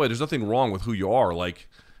part. And by the way, there's nothing wrong with who you are. Like,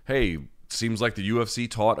 hey, seems like the UFC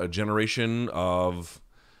taught a generation of,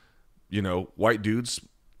 white dudes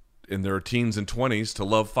in their teens and 20s to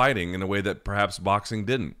love fighting in a way that perhaps boxing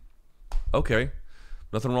didn't. Okay,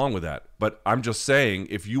 nothing wrong with that. But I'm just saying,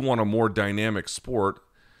 if you want a more dynamic sport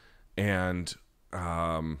and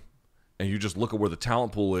you just look at where the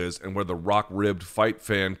talent pool is and where the rock-ribbed fight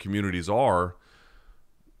fan communities are,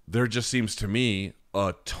 there just seems to me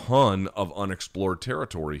a ton of unexplored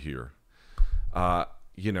territory here.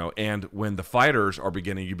 And when the fighters are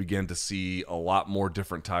beginning, you begin to see a lot more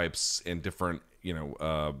different types and different,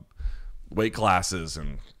 weight classes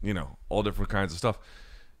and, all different kinds of stuff.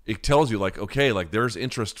 It tells you, like, okay, like there's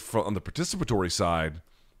interest on the participatory side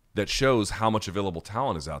that shows how much available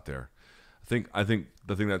talent is out there. I think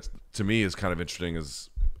the thing that to me is kind of interesting is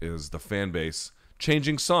the fan base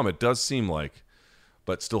changing some. It does seem like,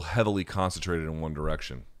 but still heavily concentrated in one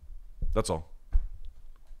direction. That's all.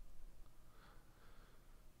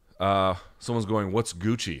 Someone's going, what's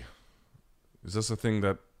Gucci? Is this a thing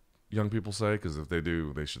that young people say? Because if they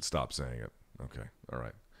do, they should stop saying it. Okay, all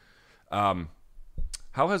right.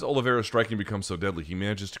 How has Oliveira's striking become so deadly? He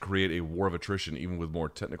manages to create a war of attrition even with more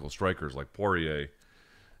technical strikers like Poirier.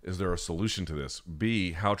 Is there a solution to this?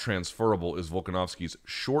 B, how transferable is Volkanovski's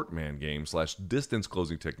short man game / distance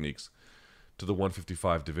closing techniques to the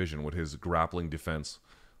 155 division? Would his grappling defense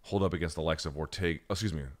hold up against the likes of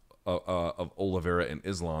of Oliveira and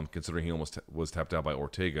Islam, considering he almost was tapped out by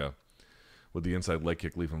Ortega? Would the inside leg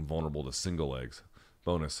kick leave him vulnerable to single legs?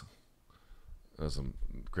 Bonus. That's a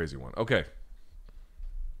crazy one. Okay.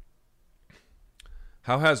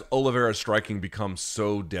 How has Oliveira's striking become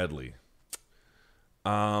so deadly?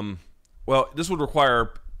 Well, this would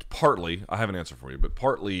require partly, I have an answer for you, but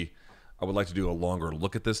partly I would like to do a longer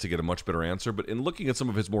look at this to get a much better answer. But in looking at some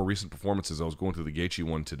of his more recent performances, I was going through the Gaethje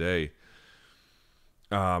one today.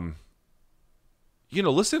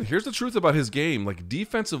 Listen, here's the truth about his game. Like,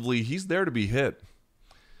 defensively, he's there to be hit.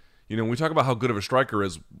 When we talk about how good of a striker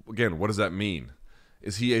is, again, what does that mean?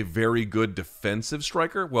 Is he a very good defensive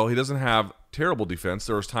striker? Well, he doesn't have terrible defense.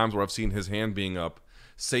 There's times where I've seen his hand being up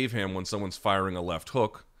save him when someone's firing a left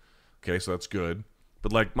hook. Okay, so that's good.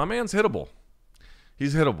 But, like, my man's hittable.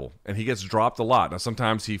 He's hittable, and he gets dropped a lot. Now,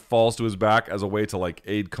 sometimes he falls to his back as a way to, like,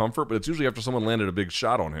 aid comfort, but it's usually after someone landed a big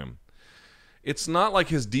shot on him. It's not like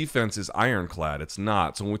his defense is ironclad. It's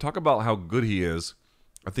not. So when we talk about how good he is,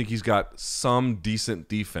 I think he's got some decent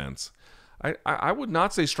defense. I would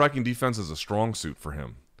not say striking defense is a strong suit for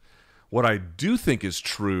him. What I do think is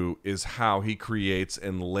true is how he creates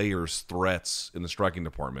and layers threats in the striking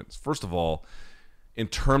department. First of all, in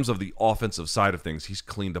terms of the offensive side of things, he's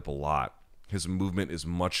cleaned up a lot. His movement is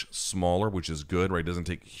much smaller, which is good, right? He doesn't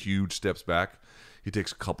take huge steps back. He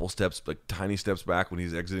takes a couple steps, like tiny steps back when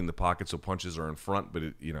he's exiting the pocket, so punches are in front, but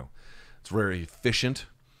it's very efficient.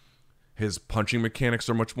 His punching mechanics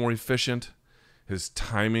are much more efficient. His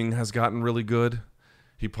timing has gotten really good.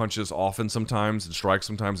 He punches often sometimes and strikes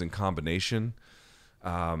sometimes in combination.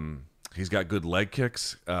 He's got good leg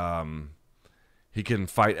kicks. He can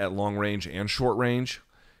fight at long range and short range.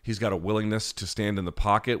 He's got a willingness to stand in the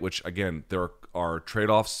pocket, which, again, there are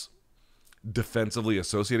trade-offs defensively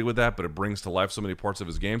associated with that, but it brings to life so many parts of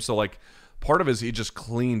his game. So, like, part of it is he just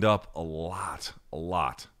cleaned up a lot.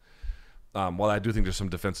 While I do think there's some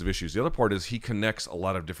defensive issues, the other part is he connects a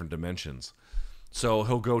lot of different dimensions. So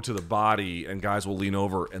he'll go to the body and guys will lean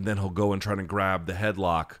over, and then he'll go and try to grab the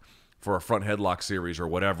headlock for a front headlock series or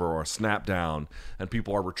whatever, or a snap down, and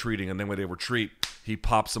people are retreating, and then when they retreat, he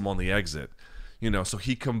pops them on the exit. So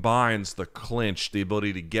he combines the clinch, the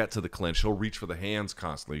ability to get to the clinch. He'll reach for the hands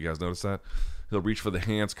constantly. You guys notice that? He'll reach for the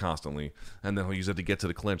hands constantly, and then he'll use it to get to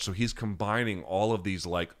the clinch. So he's combining all of these,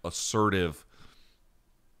 like, assertive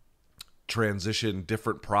transition,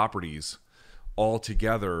 different properties all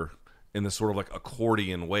together in this sort of like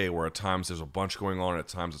accordion way, where at times there's a bunch going on, at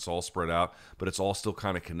times it's all spread out, but it's all still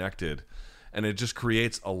kind of connected. And it just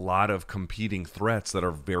creates a lot of competing threats that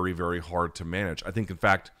are very, very hard to manage. I think, in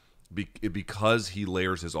fact, because he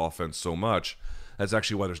layers his offense so much, that's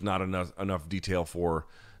actually why there's not enough detail for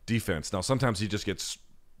defense. Now, sometimes he just gets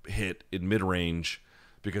hit in mid-range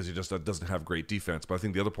because he just doesn't have great defense. But I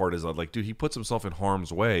think the other part is, like, dude, he puts himself in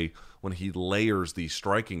harm's way when he layers these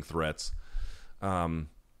striking threats, and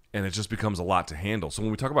it just becomes a lot to handle. So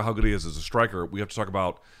when we talk about how good he is as a striker, we have to talk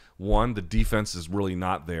about, one, the defense is really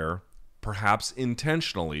not there, perhaps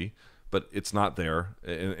intentionally, but it's not there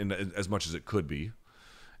in as much as it could be.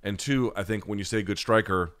 And two, I think when you say good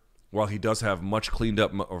striker, while he does have much cleaned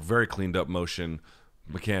up or very cleaned up motion,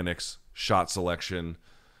 mechanics, shot selection,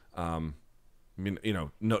 not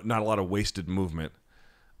a lot of wasted movement,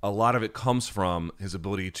 a lot of it comes from his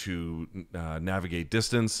ability to navigate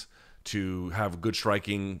distance, to have good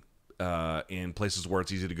striking in places where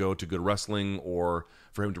it's easy to go to good wrestling, or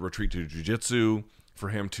for him to retreat to jiu-jitsu, for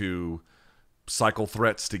him to cycle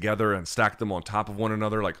threats together and stack them on top of one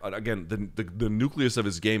another. Like, again, the nucleus of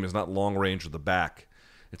his game is not long range with the back.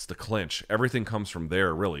 It's the clinch. Everything comes from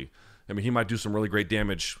there, really. I mean, he might do some really great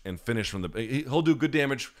damage and finish from the... He'll do good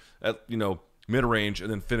damage at, mid-range and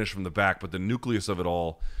then finish from the back, but the nucleus of it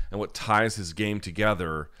all and what ties his game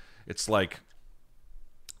together, it's like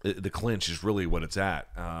the clinch is really what it's at.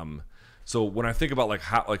 So when I think about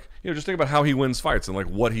just think about how he wins fights and like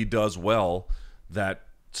what he does well that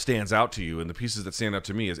stands out to you, and the pieces that stand out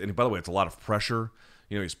to me is, and by the way, it's a lot of pressure.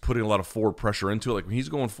 He's putting a lot of forward pressure into it. Like when he's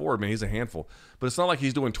going forward, man, he's a handful. But it's not like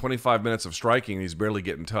he's doing 25 minutes of striking and he's barely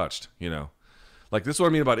getting touched, Like, this is what I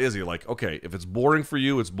mean about Izzy. Like, okay, if it's boring for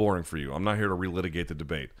you, it's boring for you. I'm not here to relitigate the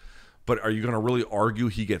debate. But are you going to really argue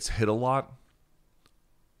he gets hit a lot?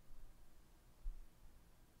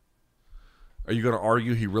 Are you going to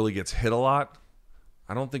argue he really gets hit a lot?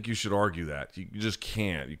 I don't think you should argue that. You just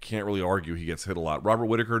can't. You can't really argue he gets hit a lot. Robert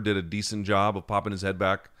Whittaker did a decent job of popping his head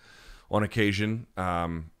back on occasion,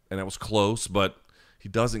 and it was close, but he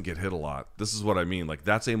doesn't get hit a lot. This is what I mean. Like,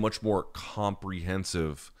 that's a much more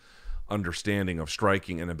comprehensive understanding of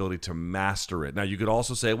striking and ability to master it. Now, you could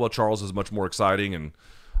also say, well, Charles is much more exciting, and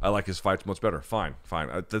I like his fights much better. Fine.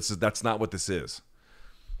 That's not what this is.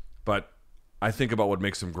 But I think about what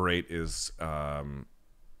makes him great is,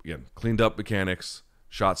 again, cleaned up mechanics,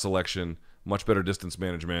 shot selection, much better distance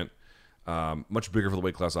management, much bigger for the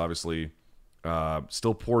weight class, obviously.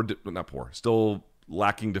 Still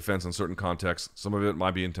lacking defense in certain contexts. Some of it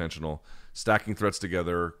might be intentional. Stacking threats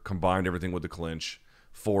together, combined everything with the clinch,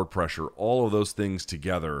 forward pressure, all of those things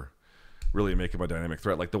together really make him a dynamic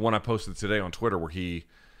threat. Like the one I posted today on Twitter where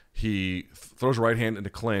he throws a right hand into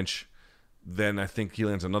clinch, then I think he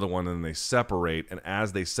lands another one, and then they separate. And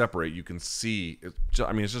as they separate, you can see,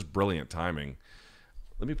 it's just brilliant timing.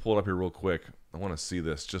 Let me pull it up here real quick. I want to see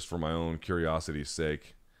this just for my own curiosity's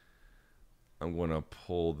sake. I'm going to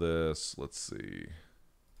pull this. Let's see.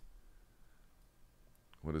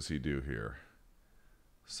 What does he do here?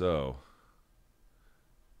 So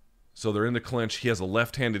they're in the clinch. He has a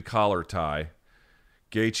left-handed collar tie.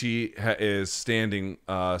 Gaethje is standing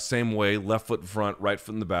same way, left foot in front, right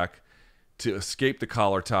foot in the back. To escape the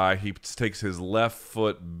collar tie, he takes his left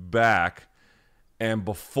foot back, and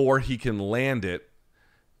before he can land it,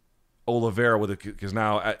 Oliveira, because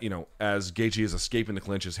now, as Gaethje is escaping the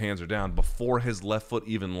clinch, his hands are down. Before his left foot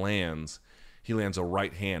even lands, he lands a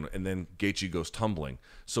right hand, and then Gaethje goes tumbling.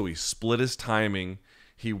 So he split his timing.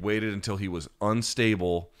 He waited until he was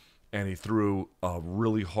unstable, and he threw a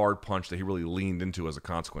really hard punch that he really leaned into as a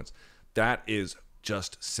consequence. That is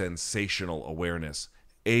just sensational awareness,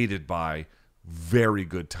 aided by very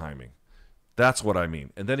good timing. That's what I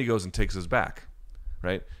mean. And then he goes and takes his back,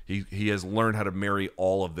 right? He has learned how to marry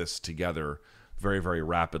all of this together very, very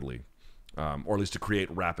rapidly, or at least to create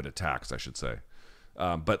rapid attacks, I should say.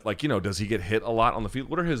 But, does he get hit a lot on the field?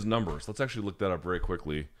 What are his numbers? Let's actually look that up very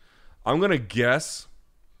quickly. I'm going to guess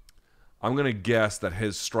that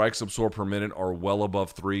his strikes absorbed per minute are well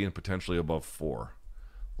above 3 and potentially above 4.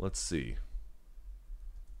 Let's see.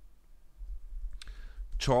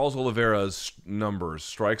 Charles Oliveira's numbers,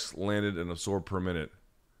 strikes landed and absorbed per minute.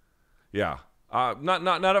 Yeah.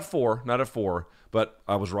 Not at 4, but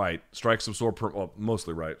I was right. Strikes absorbed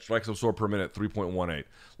mostly right. Strikes absorbed per minute, 3.18. A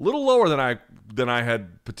little lower than I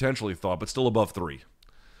had potentially thought, but still above 3.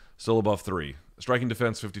 Striking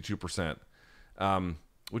defense, 52%,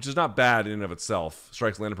 which is not bad in and of itself.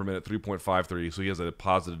 Strikes landed per minute, 3.53, so he has a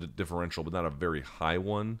positive differential, but not a very high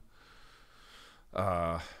one.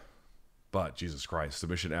 But, Jesus Christ,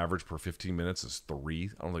 submission average per 15 minutes is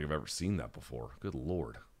 3. I don't think I've ever seen that before. Good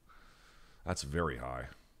Lord. That's very high.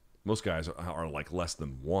 Most guys are like less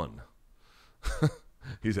than 1.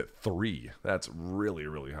 He's at 3. That's really,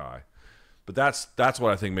 really high. But that's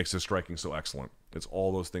what I think makes his striking so excellent. It's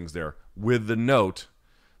all those things there, with the note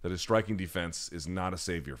that his striking defense is not a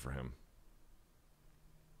savior for him.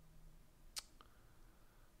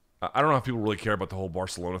 I don't know if people really care about the whole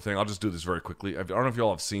Barcelona thing. I'll just do this very quickly. I don't know if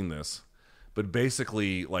y'all have seen this, but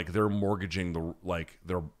basically, they're mortgaging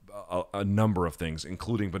a number of things,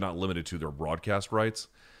 including but not limited to their broadcast rights,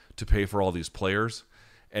 to pay for all these players.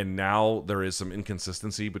 And now there is some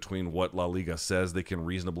inconsistency between what La Liga says they can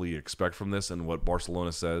reasonably expect from this and what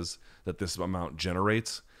Barcelona says that this amount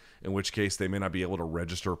generates, in which case they may not be able to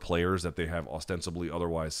register players that they have ostensibly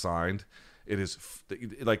otherwise signed. It is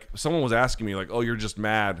like someone was asking me, oh, you're just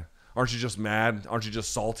mad. Aren't you just mad? Aren't you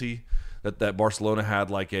just salty that Barcelona had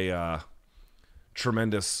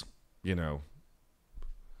tremendous, you know,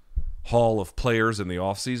 haul of players in the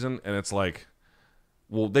offseason. And it's like,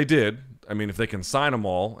 well, they did. I mean, if they can sign them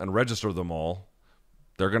all and register them all,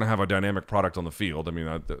 they're going to have a dynamic product on the field. I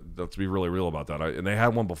mean, let's be really real about that. And they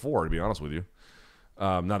had one before, to be honest with you.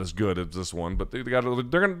 Not as good as this one, but they're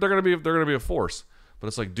going to be a force. But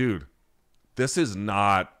it's like, dude, this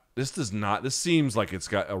seems like it's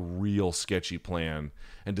got a real sketchy plan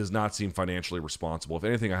and does not seem financially responsible. If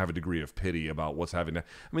anything, I have a degree of pity about what's having to.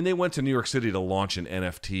 I mean, they went to New York City to launch an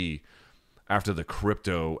NFT after the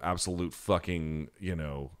crypto absolute fucking, you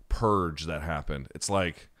know, purge that happened. It's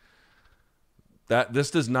like that.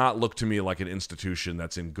 This does not look to me like an institution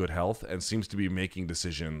that's in good health and seems to be making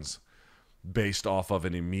decisions based off of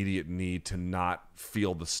an immediate need to not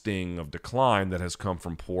feel the sting of decline that has come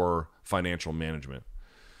from poor financial management.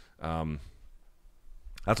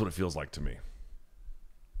 That's what it feels like to me.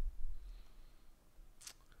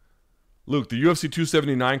 Luke, the UFC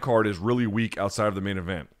 279 card is really weak outside of the main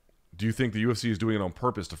event. Do you think the UFC is doing it on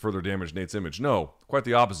purpose to further damage Nate's image? No, quite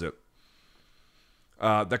the opposite.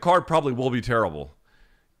 The card probably will be terrible.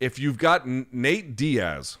 If you've got Nate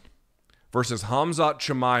Diaz versus Khamzat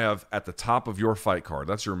Chimaev at the top of your fight card,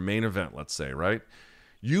 that's your main event, let's say, right?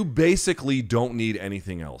 You basically don't need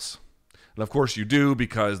anything else. And of course you do,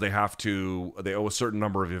 because they owe a certain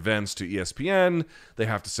number of events to ESPN. They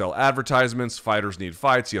have to sell advertisements. Fighters need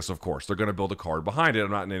fights. Yes, of course. They're going to build a card behind it. I'm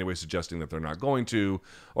not in any way suggesting that they're not going to,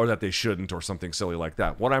 or that they shouldn't, or something silly like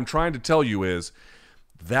that. What I'm trying to tell you is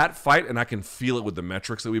that fight, and I can feel it with the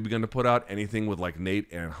metrics that we begin to put out, anything with like Nate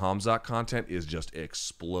and Khamzat content is just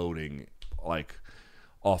exploding like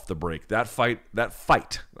off the break. That fight, I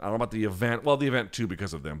don't know about the event. Well, the event too,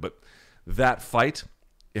 because of them, but that fight,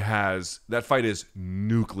 that fight is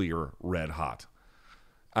nuclear red hot.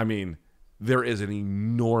 I mean, there is an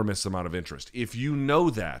enormous amount of interest. If you know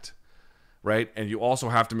that, right, and you also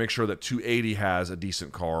have to make sure that 280 has a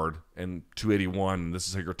decent card, and 281, this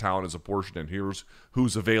is how your talent is apportioned, and here's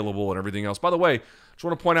who's available and everything else. By the way, just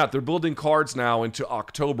want to point out, they're building cards now into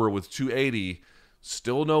October with 280,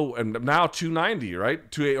 still no, and now 290, right?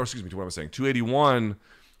 281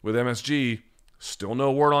 with MSG. Still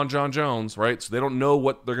no word on John Jones, right? So they don't know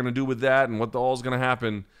what they're going to do with that and what the all is going to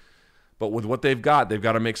happen. But with what they've got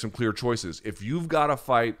to make some clear choices. If you've got a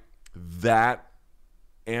fight that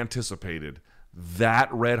anticipated,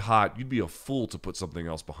 that red hot, you'd be a fool to put something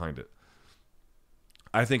else behind it.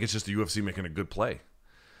 I think it's just the UFC making a good play.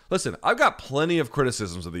 Listen, I've got plenty of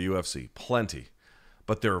criticisms of the UFC, plenty.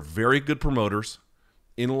 But they're very good promoters,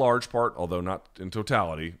 in large part, although not in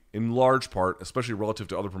totality, in large part, especially relative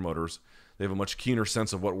to other promoters. They have a much keener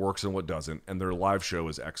sense of what works and what doesn't, and their live show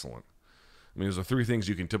is excellent. I mean, those are three things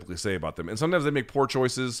you can typically say about them. And sometimes they make poor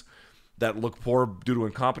choices that look poor due to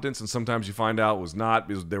incompetence, and sometimes you find out it was not,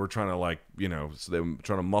 because they were trying to so they were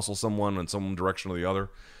trying to muscle someone in some direction or the other.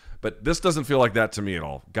 But this doesn't feel like that to me at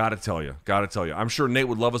all. Gotta tell you. I'm sure Nate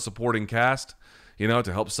would love a supporting cast,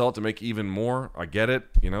 to help sell it, to make even more. I get it.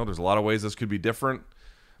 There's a lot of ways this could be different.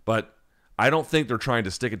 But I don't think they're trying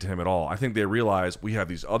to stick it to him at all. I think they realize we have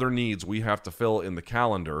these other needs we have to fill in the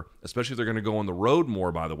calendar, especially if they're going to go on the road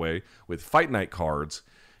more, by the way, with fight night cards.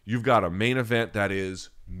 You've got a main event that is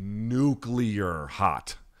nuclear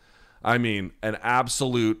hot. I mean, an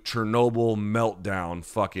absolute Chernobyl meltdown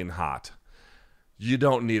fucking hot. You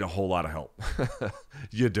don't need a whole lot of help.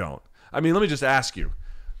 You don't. I mean, let me just ask you.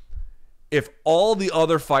 If all the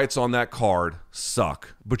other fights on that card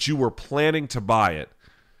suck, but you were planning to buy it,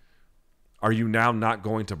 are you now not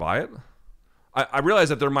going to buy it? I realize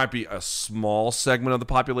that there might be a small segment of the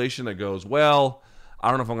population that goes, well, I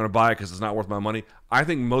don't know if I'm going to buy it because it's not worth my money. I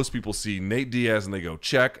think most people see Nate Diaz and they go,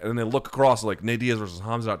 check, and then they look across like Nate Diaz versus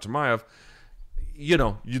Khamzat Chimaev.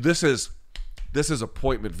 This is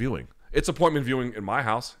appointment viewing. It's appointment viewing in my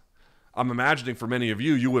house. I'm imagining for many of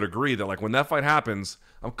you, you would agree that like when that fight happens,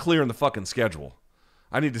 I'm clearing the fucking schedule.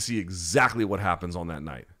 I need to see exactly what happens on that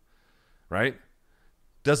night, right?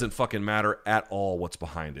 Doesn't fucking matter at all what's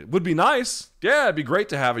behind it. Would be nice. Yeah, it'd be great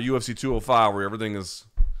to have a UFC 205 where everything is,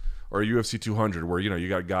 or a UFC 200 where, you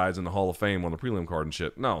got guys in the Hall of Fame on the prelim card and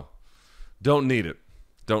shit. No. Don't need it.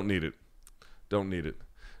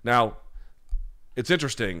 Now, it's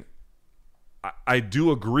interesting. I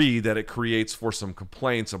do agree that it creates for some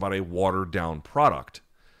complaints about a watered-down product.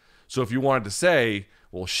 So if you wanted to say,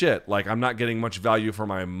 well, shit, like I'm not getting much value for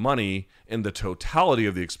my money in the totality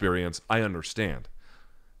of the experience, I understand.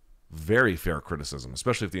 Very fair criticism,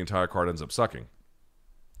 especially if the entire card ends up sucking.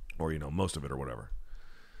 Or, most of it or whatever.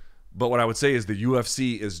 But what I would say is the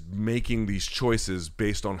UFC is making these choices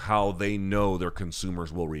based on how they know their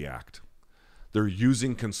consumers will react. They're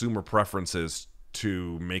using consumer preferences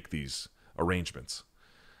to make these arrangements.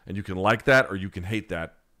 And you can like that or you can hate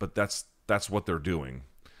that, but that's what they're doing.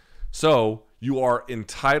 So you are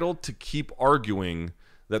entitled to keep arguing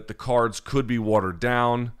that the cards could be watered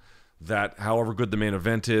down, that however good the main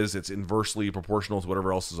event is, it's inversely proportional to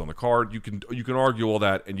whatever else is on the card. You can argue all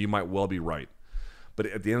that, and you might well be right. But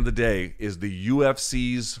at the end of the day, is the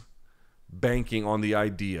UFC's banking on the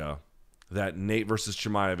idea that Nate versus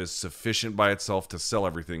Chimaev is sufficient by itself to sell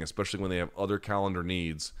everything, especially when they have other calendar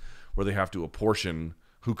needs where they have to apportion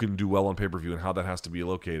who can do well on pay-per-view and how that has to be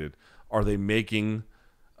located. Are they making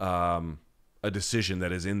a decision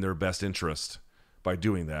that is in their best interest by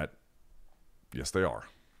doing that? Yes, they are.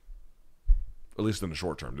 At least in the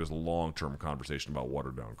short term. There's a long-term conversation about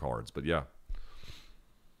watered-down cards, but yeah.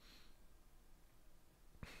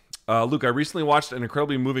 Luke, I recently watched an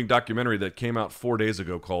incredibly moving documentary that came out 4 days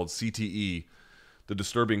ago called CTE, The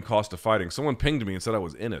Disturbing Cost of Fighting. Someone pinged me and said I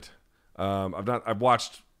was in it. I've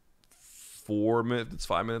watched 4 minutes,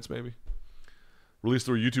 5 minutes maybe. Released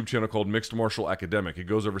through a YouTube channel called Mixed Martial Academic. It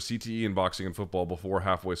goes over CTE in boxing and football before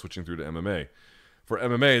halfway switching through to MMA. For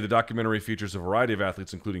MMA, the documentary features a variety of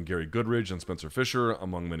athletes, including Gary Goodridge and Spencer Fisher,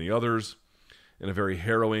 among many others, in a very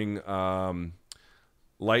harrowing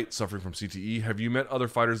light, suffering from CTE. Have you met other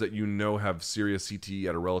fighters that you know have serious CTE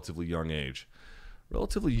at a relatively young age?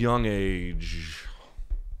 Relatively young age.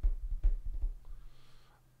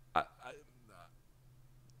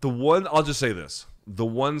 I'll just say this. The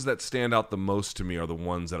ones that stand out the most to me are the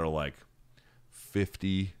ones that are like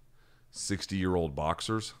 50, 60-year-old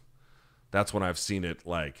boxers. That's when I've seen it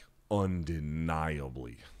like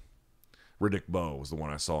undeniably. Riddick Bowe was the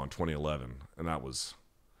one I saw in 2011, and that was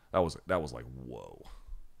like whoa.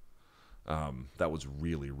 That was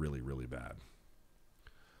really, really, really bad.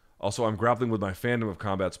 Also, I'm grappling with my fandom of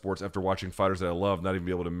combat sports after watching fighters that I love not even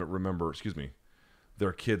be able to remember,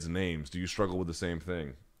 their kids' names. Do you struggle with the same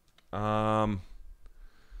thing? I'll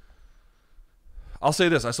say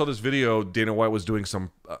this. I saw this video. Dana White was doing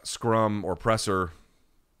some scrum or presser,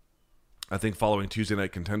 I think following Tuesday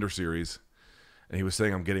Night Contender Series. And he was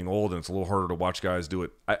saying, I'm getting old and it's a little harder to watch guys do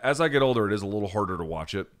it. As I get older, it is a little harder to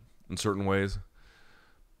watch it in certain ways.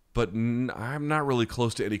 But I'm not really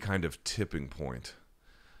close to any kind of tipping point.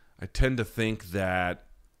 I tend to think that,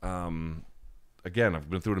 again, I've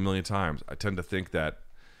been through it a million times. I tend to think that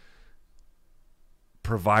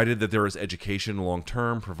provided that there is education long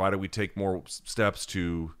term, provided we take more steps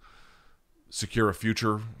to secure a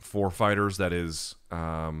future for fighters that is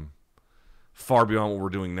far beyond what we're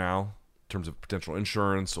doing now in terms of potential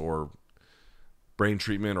insurance or brain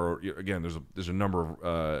treatment, or again, there's a number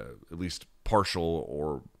of at least partial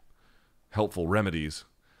or helpful remedies.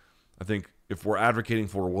 I think if we're advocating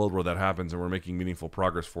for a world where that happens and we're making meaningful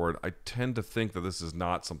progress for it, I tend to think that this is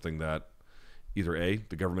not something that either A,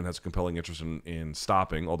 the government has a compelling interest in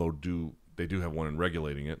stopping, although they do have one in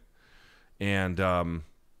regulating it. And,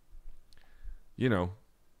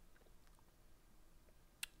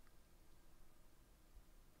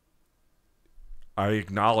 I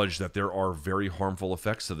acknowledge that there are very harmful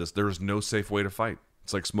effects to this. There is no safe way to fight.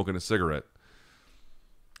 It's like smoking a cigarette.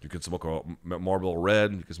 You can smoke a Marlboro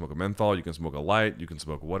Red, you can smoke a menthol, you can smoke a light, you can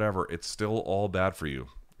smoke whatever. It's still all bad for you.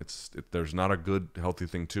 There's not a good, healthy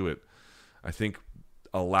thing to it. I think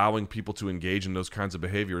allowing people to engage in those kinds of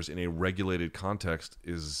behaviors in a regulated context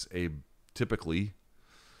is typically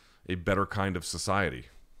a better kind of society.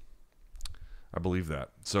 I believe that.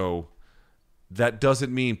 So that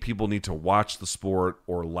doesn't mean people need to watch the sport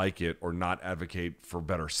or like it or not advocate for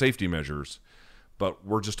better safety measures. But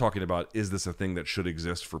we're just talking about, is this a thing that should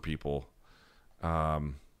exist for people?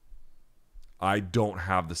 I don't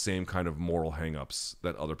have the same kind of moral hangups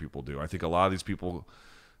that other people do. I think a lot of these people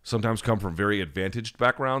sometimes come from very advantaged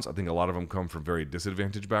backgrounds. I think a lot of them come from very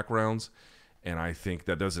disadvantaged backgrounds. And I think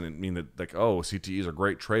that doesn't mean that, like, oh, CTE is a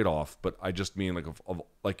great trade-off. But I just mean,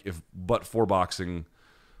 if but for boxing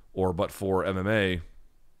or but for MMA,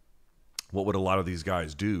 what would a lot of these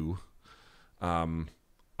guys do?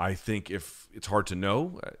 I think if it's hard to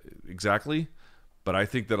know exactly, but I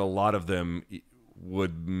think that a lot of them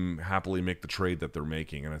would happily make the trade that they're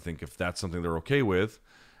making. And I think if that's something they're okay with,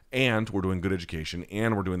 and we're doing good education,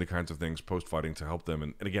 and we're doing the kinds of things post-fighting to help them.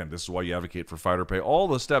 And again, this is why you advocate for fighter pay, all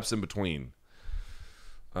the steps in between.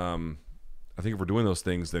 I think if we're doing those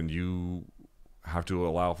things, then you have to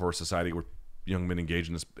allow for a society where young men engage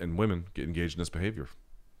in this and women get engaged in this behavior.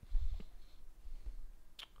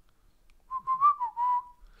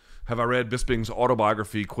 Have I read Bisping's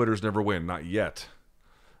autobiography, Quitters Never Win? Not yet.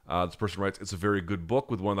 This person writes, it's a very good book,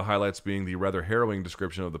 with one of the highlights being the rather harrowing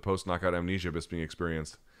description of the post-knockout amnesia Bisping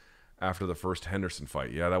experienced after the first Henderson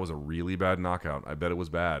fight. Yeah, that was a really bad knockout. I bet it was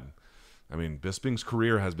bad. I mean, Bisping's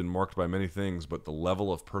career has been marked by many things, but the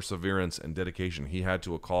level of perseverance and dedication he had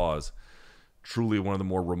to a cause, truly one of the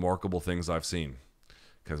more remarkable things I've seen.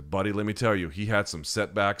 Because, buddy, let me tell you, he had some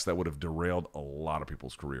setbacks that would have derailed a lot of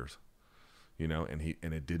people's careers. You know, and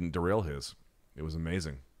it didn't derail his. It was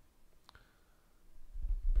amazing.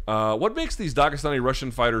 What makes these Dagestani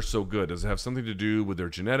Russian fighters so good? Does it have something to do with their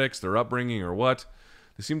genetics, their upbringing, or what?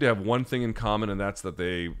 They seem to have one thing in common, and that's that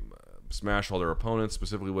they smash all their opponents.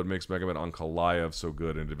 Specifically, what makes Magomed Ankalaev so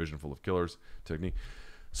good in a division full of killers technique.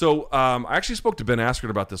 So I actually spoke to Ben Askren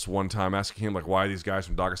about this one time, asking him like why these guys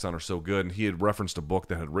from Dagestan are so good, and he had referenced a book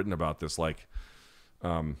that had written about this. Like,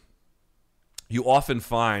 you often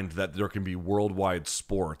find that there can be worldwide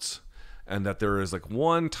sports, and that there is like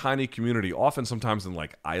one tiny community, often sometimes in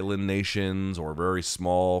like island nations or very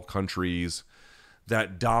small countries,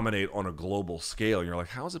 that dominate on a global scale. And you're like,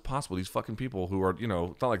 how is it possible? These fucking people who are, you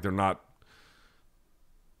know, it's not like they're not.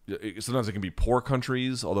 Sometimes it can be poor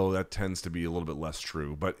countries, although that tends to be a little bit less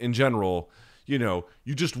true. But in general, you know,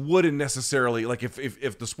 you just wouldn't necessarily, like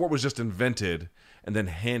if the sport was just invented and then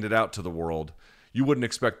handed out to the world, you wouldn't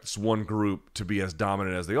expect this one group to be as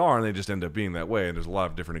dominant as they are, and they just end up being that way. And there's a lot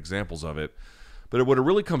of different examples of it. But what it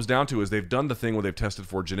really comes down to is they've done the thing where they've tested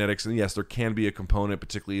for genetics. And yes, there can be a component,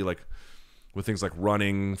 particularly like with things like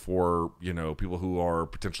running for, you know, people who are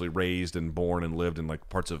potentially raised and born and lived in like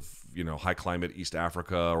parts of, you know, high climate East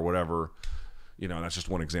Africa or whatever. You know, that's just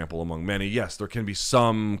one example among many. Yes, there can be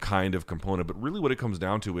some kind of component, but really what it comes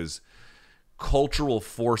down to is cultural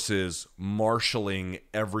forces marshaling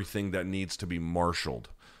everything that needs to be marshaled.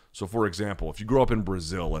 So, for example, if you grow up in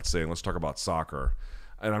Brazil, let's say, and let's talk about soccer,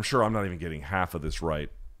 and I'm sure I'm not even getting half of this right.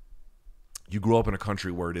 You grow up in a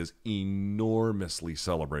country where it is enormously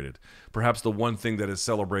celebrated. Perhaps the one thing that is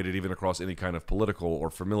celebrated even across any kind of political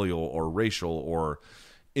or familial or racial or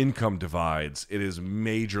income divides, it is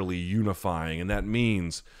majorly unifying, and that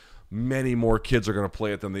means many more kids are going to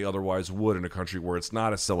play it than they otherwise would in a country where it's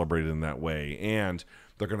not as celebrated in that way. And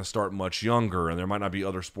they're going to start much younger, and there might not be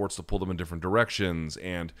other sports to pull them in different directions,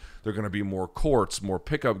 and there are going to be more courts, more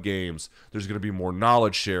pickup games. There's going to be more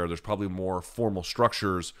knowledge share. There's probably more formal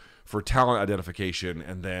structures for talent identification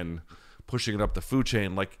and then pushing it up the food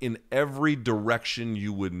chain, like in every direction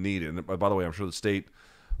you would need it. And by the way, I'm sure the state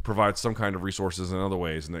provides some kind of resources in other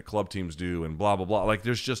ways, and that club teams do, and blah, blah, blah. Like,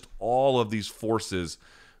 there's just all of these forces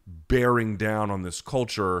bearing down on this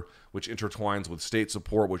culture, which intertwines with state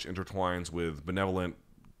support, which intertwines with benevolent,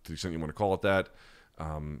 to the extent you want to call it that,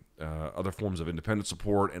 other forms of independent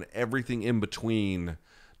support, and everything in between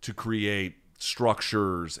to create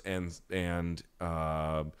structures and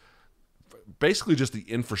basically just the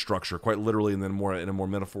infrastructure, quite literally, and then more in a more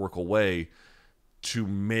metaphorical way, to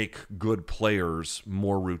make good players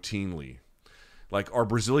more routinely. Like, are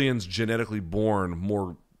Brazilians genetically born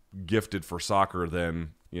more gifted for soccer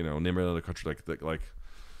than, you know, name another country like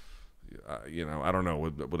you know, I don't know,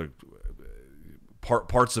 with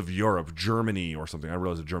parts of Europe, Germany or something. I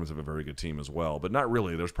realize the Germans have a very good team as well, but not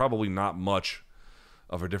really. There's probably not much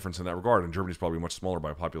of a difference in that regard, and Germany's probably much smaller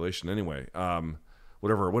by population anyway.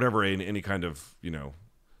 Whatever any kind of, you know,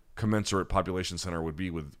 commensurate population center would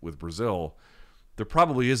be with Brazil, there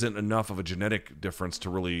probably isn't enough of a genetic difference to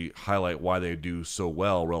really highlight why they do so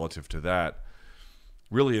well relative to that.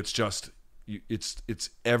 Really, it's just it's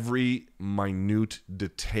every minute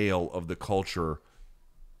detail of the culture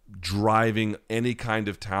driving any kind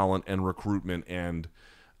of talent and recruitment and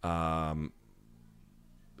talent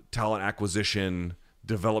acquisition,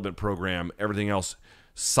 development program, everything else,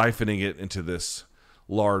 siphoning it into this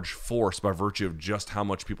large force by virtue of just how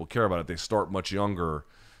much people care about it. They start much younger.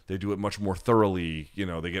 They do it much more thoroughly. You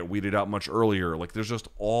know, they get weeded out much earlier. Like, there's just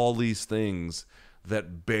all these things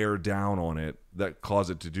that bear down on it that cause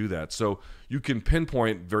it to do that. So you can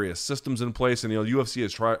pinpoint various systems in place, and, you know, UFC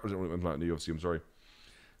has tried, not the UFC, I'm sorry,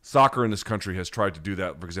 soccer in this country has tried to do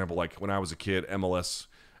that. For example, like when I was a kid, MLS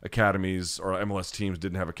academies or MLS teams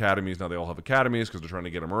didn't have academies. Now they all have academies because they're trying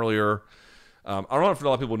to get them earlier. I don't know if a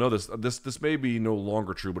lot of people know this. This may be no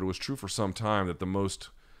longer true, but it was true for some time that the most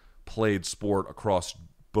played sport across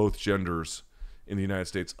both genders in the United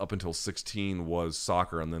States up until 16 was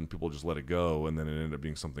soccer, and then people just let it go, and then it ended up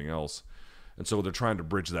being something else. And so they're trying to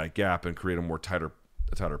bridge that gap and create a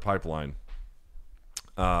tighter pipeline.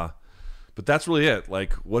 But that's really it.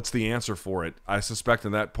 Like, what's the answer for it? I suspect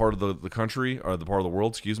in that part of the country, or the part of the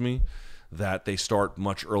world, that they start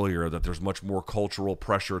much earlier, that there's much more cultural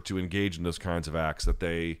pressure to engage in those kinds of acts, that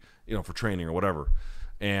they, you know, for training or whatever,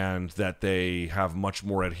 and that they have much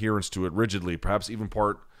more adherence to it rigidly, perhaps even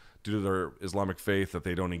part due to their Islamic faith, that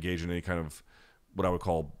they don't engage in any kind of what I would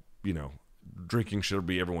call, you know, drinking should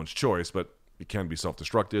be everyone's choice, but it can be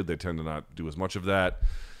self-destructive. They tend to not do as much of that.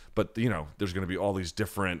 But, you know, there's going to be all these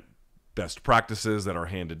different best practices that are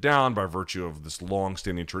handed down by virtue of this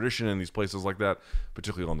long-standing tradition in these places like that,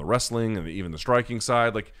 particularly on the wrestling and even the striking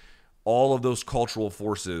side. Like, all of those cultural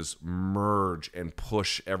forces merge and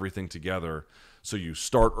push everything together. So you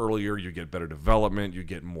start earlier, you get better development, you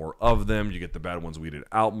get more of them, you get the bad ones weeded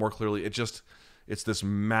out more clearly. It's this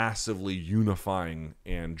massively unifying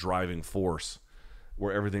and driving force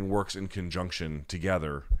where everything works in conjunction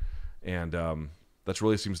together. And that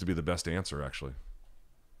really seems to be the best answer, actually.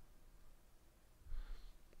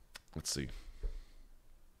 Let's see.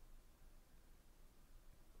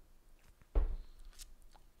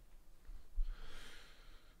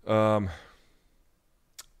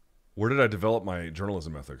 Where did I develop my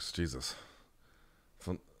journalism ethics? Jesus.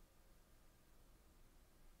 From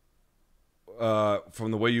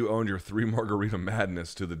the way you owned your 3 margarita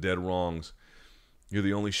madness to the dead wrongs, you're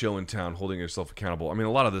the only show in town holding yourself accountable. I mean,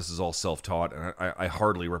 a lot of this is all self-taught, and I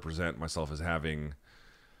hardly represent myself as having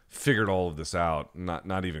figured all of this out,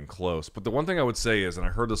 not even close. But the one thing I would say is, and I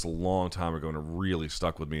heard this a long time ago and it really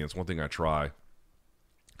stuck with me, and it's one thing I try,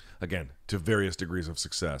 again, to various degrees of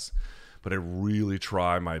success, but I really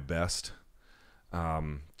try my best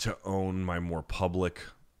to own my more public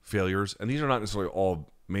failures. And these are not necessarily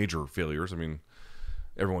all major failures. I mean,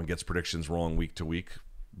 everyone gets predictions wrong week to week,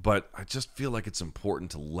 but I just feel like it's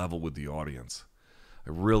important to level with the audience.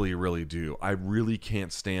 I really, really do. I really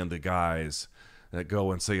can't stand the guys that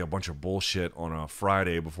go and say a bunch of bullshit on a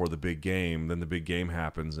Friday before the big game, then the big game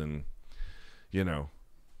happens and, you know,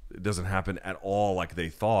 it doesn't happen at all like they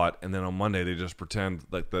thought, and then on Monday they just pretend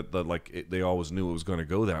like they always knew it was going to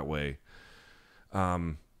go that way.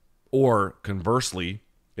 Or conversely,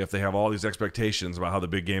 if they have all these expectations about how the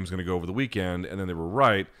big game's going to go over the weekend, and then they were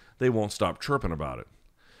right, they won't stop chirping about it.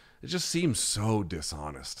 It just seems so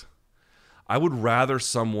dishonest. I would rather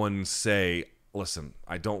someone say, listen,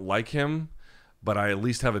 I don't like him, but I at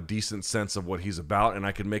least have a decent sense of what he's about, and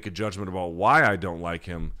I can make a judgment about why I don't like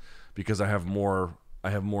him because I have more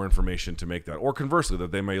information to make that. Or conversely,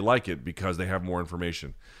 that they may like it because they have more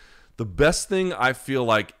information. The best thing I feel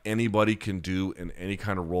like anybody can do in any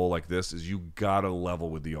kind of role like this is you gotta level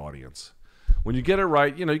with the audience. When you get it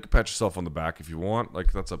right, you know, you can pat yourself on the back if you want.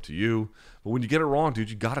 Like, that's up to you. But when you get it wrong, dude,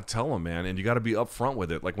 you gotta tell them, man, and you gotta be upfront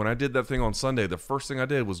with it. Like, when I did that thing on Sunday, the first thing I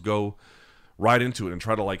did was go right into it and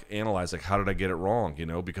try to, like, analyze, like, how did I get it wrong, you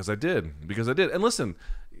know, because I did. And listen,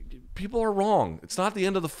 people are wrong. It's not the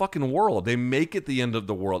end of the fucking world. They make it the end of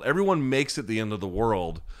the world. Everyone makes it the end of the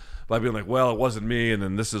world by being like, well, it wasn't me, and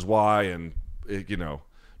then this is why, and, you know,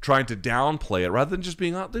 trying to downplay it rather than just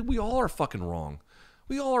being, we all are fucking wrong.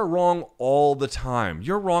 We all are wrong all the time.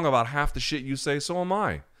 You're wrong about half the shit you say, so am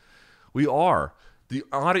I. We are. The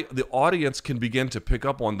audience can begin to pick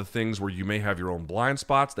up on the things where you may have your own blind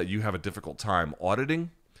spots that you have a difficult time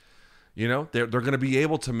auditing. You know, they're going to be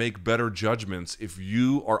able to make better judgments if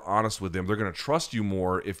you are honest with them. They're going to trust you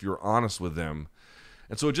more if you're honest with them.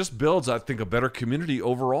 And so it just builds, I think, a better community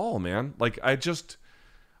overall, man. Like, I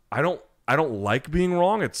don't like being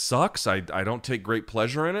wrong. It sucks. I don't take great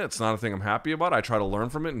pleasure in it. It's not a thing I'm happy about. I try to learn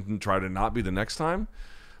from it and try to not be the next time.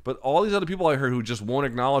 But all these other people I heard who just won't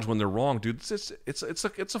acknowledge when they're wrong, dude, it's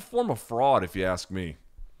a form of fraud, if you ask me.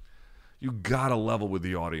 You gotta level with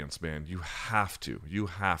the audience, man. You have to. You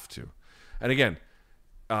have to. And again,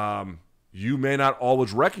 you may not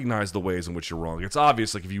always recognize the ways in which you're wrong. It's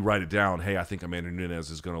obvious, like if you write it down, hey, I think Amanda Nunes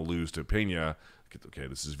is going to lose to Pena. Okay,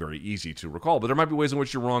 this is very easy to recall. But there might be ways in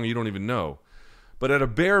which you're wrong and you don't even know. But at a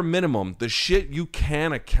bare minimum, the shit you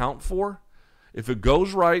can account for, if it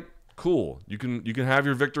goes right, cool. You can have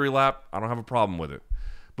your victory lap. I don't have a problem with it.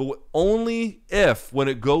 But only if, when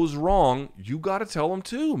it goes wrong, you got to tell them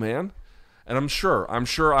too, man. And I'm sure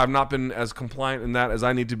I've not been as compliant in that as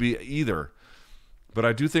I need to be either. But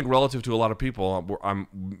I do think relative to a lot of people,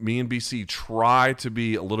 me and BC try to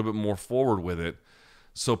be a little bit more forward with it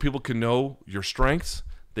so people can know your strengths,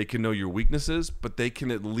 they can know your weaknesses, but they can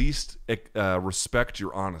at least respect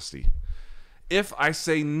your honesty. If I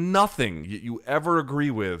say nothing you ever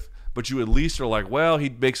agree with, but you at least are like, well, he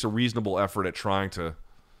makes a reasonable effort at trying to,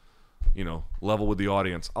 you know, level with the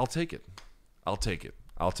audience, I'll take it. I'll take it.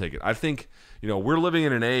 I think, you know, we're living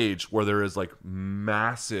in an age where there is like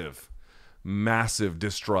massive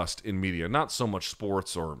distrust in media. Not so much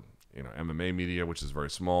sports or, you know, MMA media, which is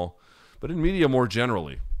very small, but in media more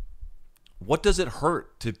generally. What does it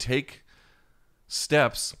hurt to take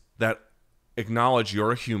steps that acknowledge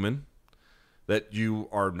you're a human, that you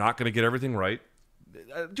are not going to get everything right?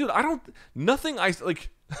 Dude,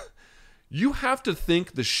 you have to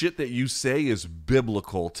think the shit that you say is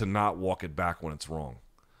biblical to not walk it back when it's wrong.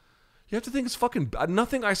 You have to think it's fucking...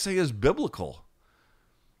 Nothing I say is biblical.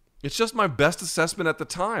 It's just my best assessment at the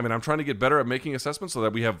time, and I'm trying to get better at making assessments so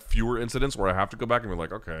that we have fewer incidents where I have to go back and be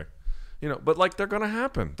like, okay. But like, they're going to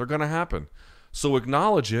happen. They're going to happen. So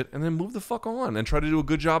acknowledge it and then move the fuck on and try to do a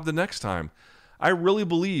good job the next time. I really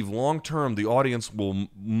believe long-term the audience will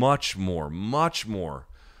much more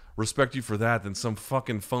respect you for that than some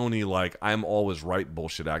fucking phony, like, I'm always right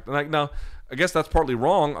bullshit act. And now, I guess that's partly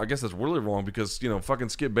wrong. I guess that's really wrong because, fucking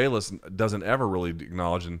Skip Bayless doesn't ever really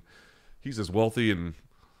acknowledge, and he's as wealthy and,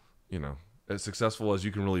 as successful as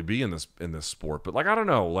you can really be in this sport. But, like, I don't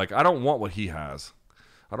know. Like, I don't want what he has.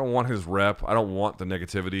 I don't want his rep. I don't want the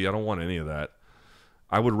negativity. I don't want any of that.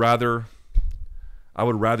 I would rather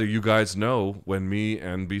you guys know when me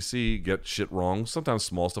and BC get shit wrong. Sometimes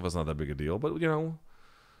small stuff is not that big a deal, but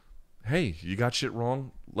hey, you got shit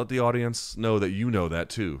wrong. Let the audience know that you know that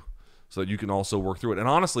too, so that you can also work through it. And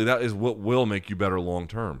honestly, that is what will make you better long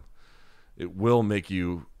term. It will make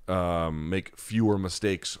you make fewer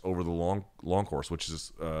mistakes over the long course, which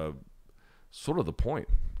is sort of the point,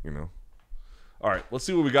 All right, let's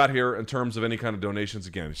see what we got here in terms of any kind of donations.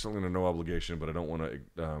 Again, it's certainly no obligation, but I don't want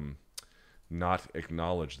to not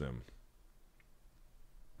acknowledge them.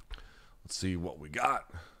 Let's see what we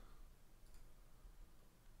got.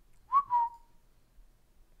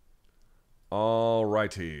 All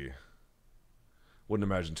righty. Wouldn't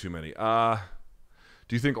imagine too many.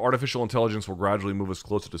 Do you think artificial intelligence will gradually move us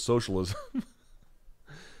closer to socialism?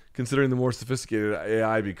 Considering the more sophisticated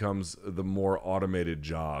AI becomes, the more automated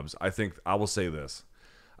jobs. I will say this.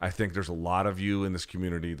 I think there's a lot of you in this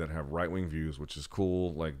community that have right-wing views, which is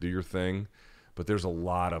cool. Like, do your thing. But there's a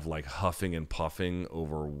lot of, like, huffing and puffing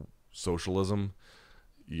over socialism.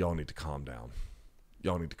 Y'all need to calm down.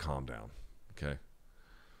 Okay?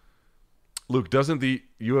 Luke, doesn't the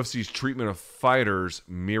UFC's treatment of fighters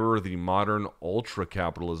mirror the modern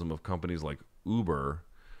ultra-capitalism of companies like Uber?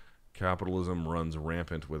 Capitalism runs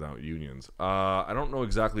rampant without unions. I don't know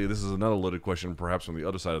exactly. This is another loaded question, perhaps from the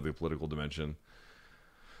other side of the political dimension.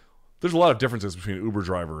 There's a lot of differences between Uber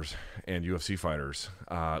drivers and UFC fighters.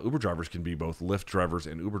 Uber drivers can be both Lyft drivers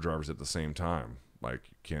and Uber drivers at the same time. Like,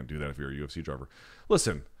 you can't do that if you're a UFC driver.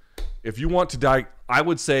 Listen, if you want to die, I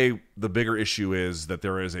would say the bigger issue is that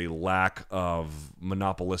there is a lack of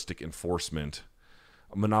monopolistic enforcement,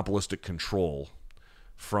 monopolistic control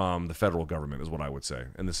from the federal government is what I would say.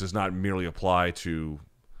 And this does not merely apply to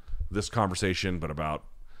this conversation, but about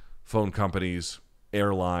phone companies,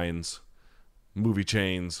 airlines, movie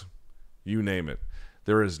chains, you name it.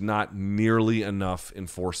 There is not nearly enough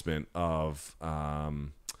enforcement of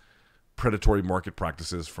predatory market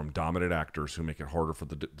practices from dominant actors who make it harder for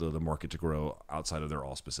the market to grow outside of their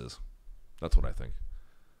auspices. That's what I think.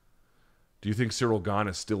 Do you think Cyril Gane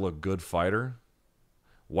is still a good fighter?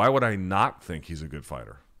 Why would I not think he's a good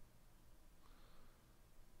fighter?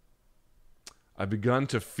 I've begun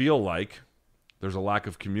to feel like there's a lack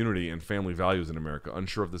of community and family values in America.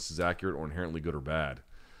 Unsure if this is accurate or inherently good or bad.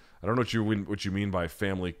 I don't know what you mean by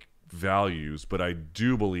family values, but I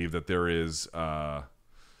do believe that there is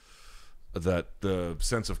that the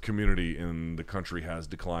sense of community in the country has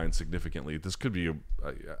declined significantly. This could be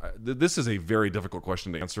this is a very difficult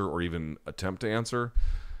question to answer or even attempt to answer.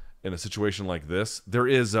 In a situation like this, there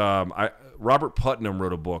is Robert Putnam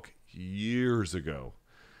wrote a book years ago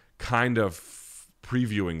kind of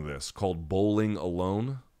previewing this called Bowling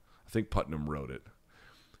Alone. I think Putnam wrote it.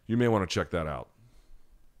 You may want to check that out.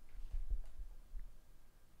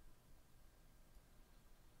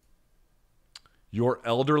 Your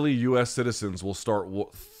elderly U.S. citizens will start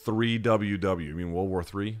 3WW. You mean World War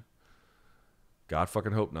III? God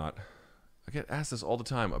fucking hope not. I get asked this all the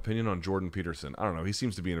time. Opinion on Jordan Peterson. I don't know. He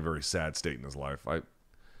seems to be in a very sad state in his life. I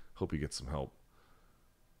hope he gets some help.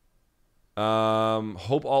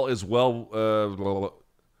 Hope all is well. The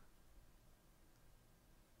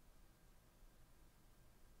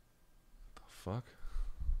fuck?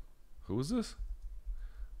 Who is this?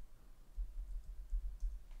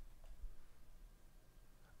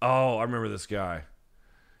 Oh, I remember this guy.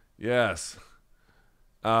 Yes.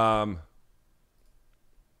 How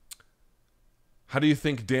do you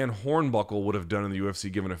think Dan Hornbuckle would have done in the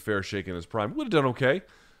UFC given a fair shake in his prime? Would have done okay.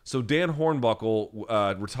 So Dan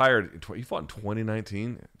Hornbuckle retired. He fought in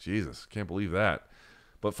 2019. Jesus, can't believe that.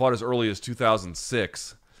 But fought as early as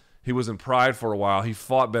 2006. He was in Pride for a while. He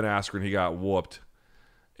fought Ben Askren. He got whooped.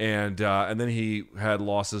 And then he had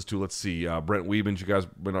losses to, let's see, Brent Wiebens. You guys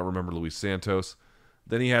may not remember Luis Santos.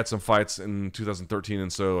 Then he had some fights in 2013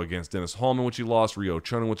 and so against Dennis Hallman, which he lost, Rio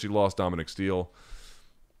Chonin, which he lost, Dominic Steele,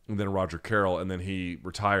 and then Roger Carroll, and then he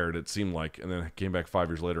retired, it seemed like, and then came back 5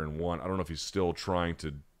 years later and won. I don't know if he's still trying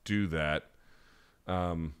to do that.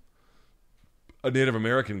 a Native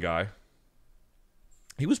American guy.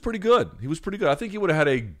 He was pretty good. He was pretty good. I think he would have had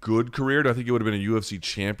a good career. Do I think he would have been a UFC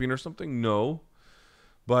champion or something? No.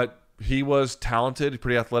 But he was talented,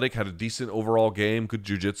 pretty athletic, had a decent overall game, good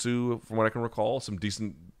jiu-jitsu from what I can recall, some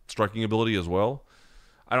decent striking ability as well.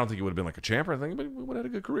 I don't think he would have been like a champion, I think, but he would have had a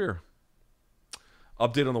good career.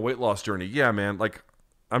 Update on the weight loss journey. Yeah, man, like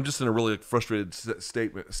I'm just in a really frustrated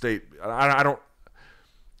state. I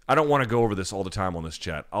don't want to go over this all the time on this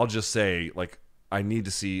chat. I'll just say, like, I need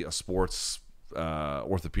to see a sports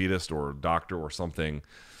orthopedist or doctor or something,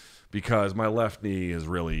 because my left knee is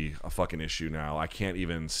really a fucking issue now. I can't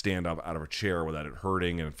even stand up out of a chair without it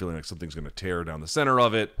hurting and feeling like something's going to tear down the center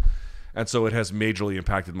of it. And so it has majorly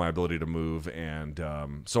impacted my ability to move. And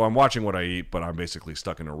so I'm watching what I eat, but I'm basically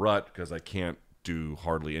stuck in a rut because I can't do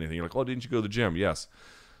hardly anything. You're like, oh, didn't you go to the gym? Yes.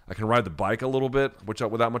 I can ride the bike a little bit,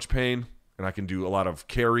 without much pain. And I can do a lot of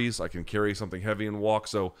carries. I can carry something heavy and walk.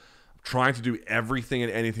 So I'm trying to do everything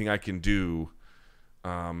and anything I can do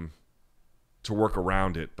to work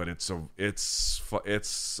around it, but it's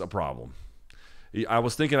a problem. I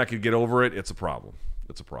was thinking I could get over it. It's a problem.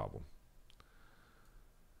 It's a problem.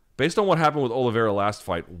 Based on what happened with Oliveira last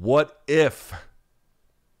fight, what if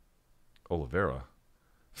Oliveira?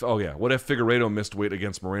 Oh yeah, what if Figueiredo missed weight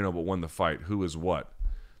against Moreno but won the fight? Who is what?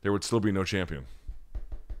 There would still be no champion.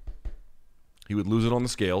 He would lose it on the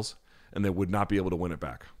scales, and they would not be able to win it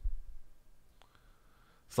back.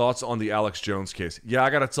 Thoughts on the Alex Jones case? Yeah, I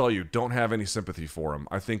got to tell you, don't have any sympathy for him.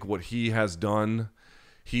 I think what he has done,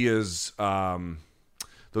 he is,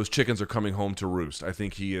 those chickens are coming home to roost. I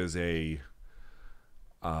think he is a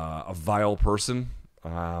vile person.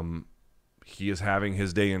 He is having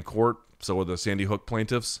his day in court. So are the Sandy Hook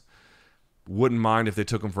plaintiffs. Wouldn't mind if they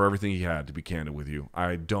took him for everything he had, to be candid with you.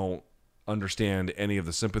 I don't understand any of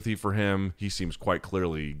the sympathy for him. He seems quite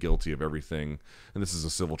clearly guilty of everything. And this is a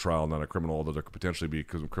civil trial, not a criminal, although there could potentially be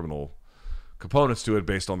criminal components to it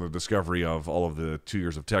based on the discovery of all of the 2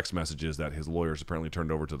 years of text messages that his lawyers apparently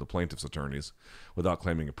turned over to the plaintiff's attorneys without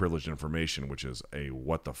claiming a privileged information, which is a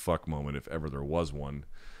what the fuck moment if ever there was one.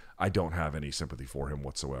 I don't have any sympathy for him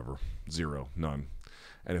whatsoever. Zero. None.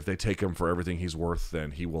 And if they take him for everything he's worth,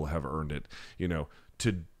 then he will have earned it. You know,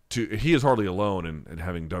 he is hardly alone in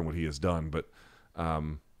having done what he has done, but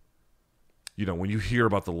you know, when you hear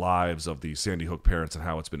about the lives of the Sandy Hook parents and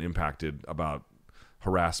how it's been impacted about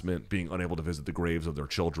harassment, being unable to visit the graves of their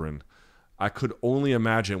children, I could only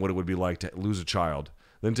imagine what it would be like to lose a child,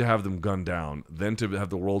 then to have them gunned down, then to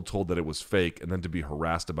have the world told that it was fake, and then to be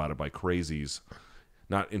harassed about it by crazies,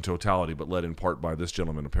 not in totality, but led in part by this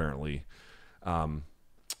gentleman apparently.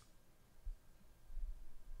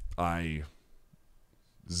 I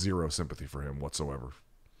zero sympathy for him whatsoever.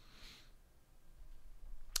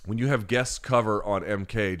 When you have guests cover on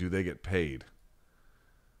MK, do they get paid?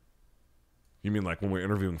 You mean like when we're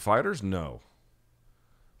interviewing fighters? No.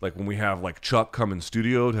 Like when we have like Chuck come in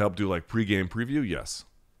studio to help do like pregame preview? Yes.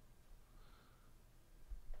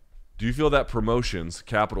 Do you feel that promotions,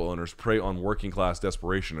 capital owners, prey on working class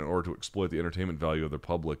desperation in order to exploit the entertainment value of their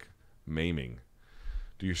public maiming?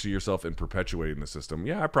 Do you see yourself in perpetuating the system?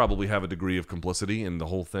 Yeah, I probably have a degree of complicity in the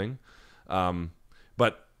whole thing.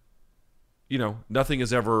 But, you know, nothing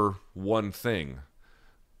is ever one thing.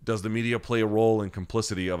 Does the media play a role in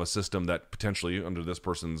complicity of a system that potentially, under this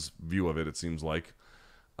person's view of it, it seems like,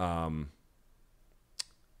 he's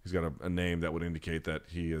got a name that would indicate that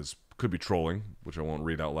he could be trolling, which I won't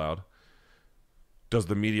read out loud. Does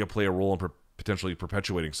the media play a role in potentially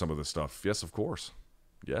perpetuating some of this stuff? Yes, of course.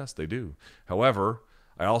 Yes, they do. However,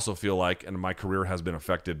 I also feel like, and my career has been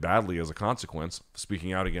affected badly as a consequence,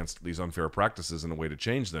 speaking out against these unfair practices in a way to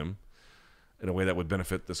change them, in a way that would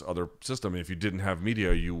benefit this other system. And if you didn't have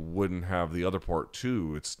media, you wouldn't have the other part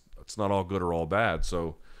too. It's not all good or all bad.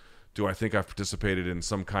 So do I think I've participated in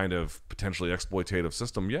some kind of potentially exploitative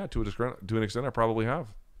system? Yeah, to an extent, I probably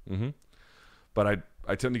have. But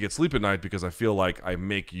I tend to get sleep at night because I feel like I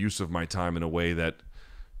make use of my time in a way that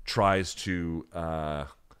tries to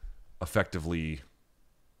effectively,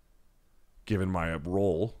 given my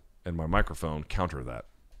role and my microphone, counter that.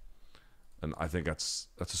 And I think that's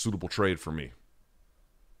a suitable trade for me.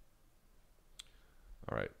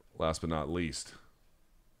 All right, last but not least.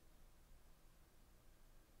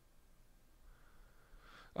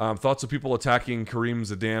 Thoughts of people attacking Kareem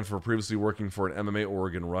Zidane for previously working for an MMA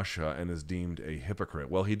org in Russia and is deemed a hypocrite.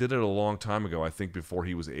 Well, he did it a long time ago, I think, before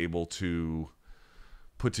he was able to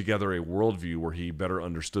put together a worldview where he better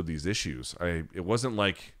understood these issues. It wasn't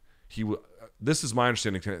like this is my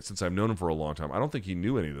understanding since I've known him for a long time. I don't think he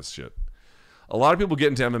knew any of this shit. A lot of people get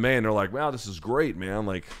into MMA and they're like, wow, this is great, man.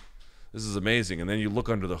 Like, This is amazing. And then you look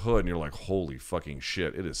under the hood and you're like, holy fucking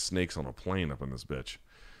shit, it is snakes on a plane up in this bitch.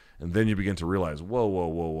 And then you begin to realize, whoa, whoa,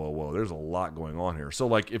 whoa, whoa, whoa, there's a lot going on here. So,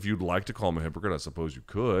 like, if you'd like to call him a hypocrite, I suppose you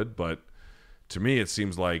could. But to me, it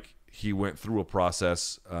seems like he went through a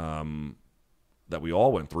process that we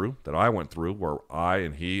all went through, that I went through, where I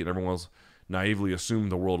and he and everyone else naively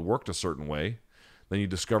assumed the world worked a certain way. Then you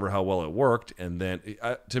discover how well it worked. And then,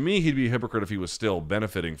 to me, he'd be a hypocrite if he was still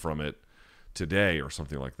benefiting from it today or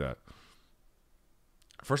something like that.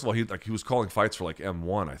 First of all, he was calling fights for like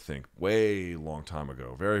M1, I think, way long time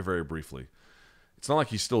ago, very, very briefly. It's not like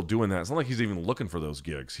he's still doing that. It's not like he's even looking for those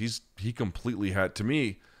gigs. He completely had. To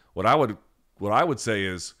me, what I would say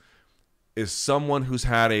is someone who's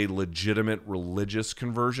had a legitimate religious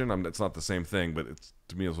conversion. It's not the same thing, but it's,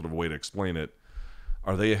 to me, it's sort of a way to explain it.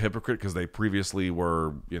 Are they a hypocrite because they previously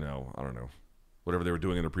were, I don't know, whatever they were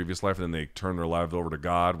doing in their previous life, and then they turned their lives over to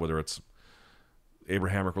God, whether it's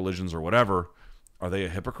Abrahamic religions or whatever? Are they a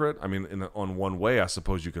hypocrite? I mean, on one way, I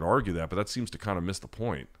suppose you could argue that, but that seems to kind of miss the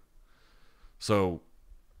point. So,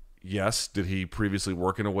 yes, did he previously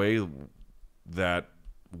work in a way that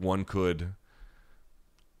one could...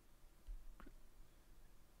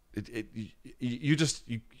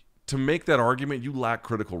 to make that argument, you lack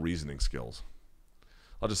critical reasoning skills.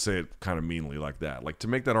 I'll just say it kind of meanly like that. Like, to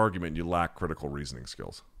make that argument, you lack critical reasoning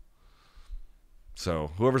skills.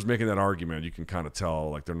 So whoever's making that argument, you can kind of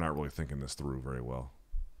tell like they're not really thinking this through very well.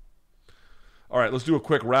 All right, let's do a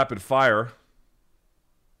quick rapid fire.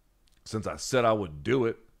 Since I said I would do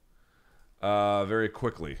it. Very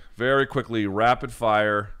quickly, rapid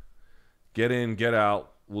fire. Get in, get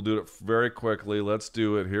out. We'll do it very quickly. Let's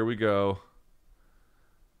do it. Here we go.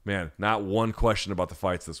 Man, not one question about the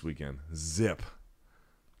fights this weekend. Zip.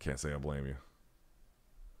 Can't say I blame you.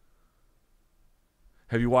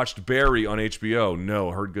 Have you watched Barry on HBO?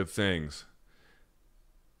 No, heard good things.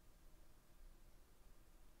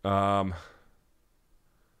 Oh,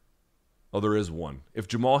 there is one. If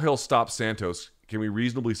Jamal Hill stops Santos, can we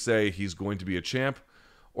reasonably say he's going to be a champ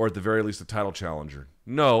or at the very least a title challenger?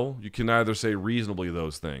 No, you can neither say reasonably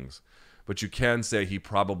those things, but you can say he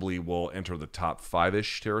probably will enter the top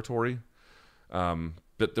 5-ish territory.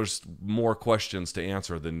 But there's more questions to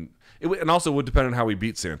answer than... and also it would depend on how he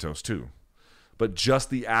beat Santos, too. But just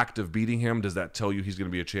the act of beating him, does that tell you he's going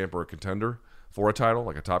to be a champ or a contender for a title,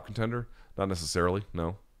 like a top contender? Not necessarily,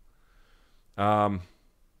 no.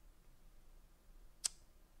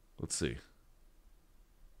 Let's see.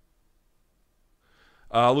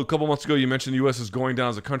 Luke, a couple months ago, you mentioned the U.S. is going down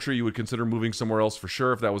as a country. You would consider moving somewhere else for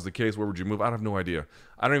sure. If that was the case, where would you move? I have no idea.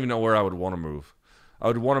 I don't even know where I would want to move. I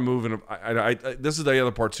would want to move, and this is the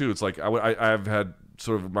other part, too. It's like I've had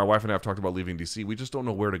sort of, my wife and I have talked about leaving D.C. We just don't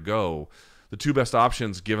know where to go. The two best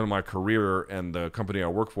options, given my career and the company I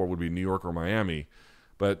work for, would be New York or Miami.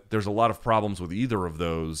 But there's a lot of problems with either of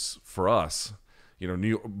those for us.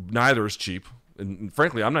 Neither is cheap. And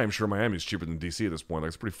frankly, I'm not even sure Miami is cheaper than D.C. at this point. Like,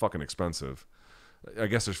 it's pretty fucking expensive. I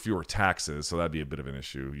guess there's fewer taxes, so that'd be a bit of an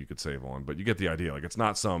issue you could save on. But you get the idea. Like, it's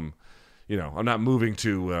not some, I'm not moving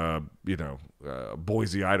to,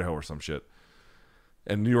 Boise, Idaho or some shit.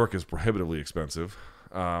 And New York is prohibitively expensive.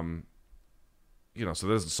 So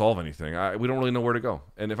that doesn't solve anything. We don't really know where to go.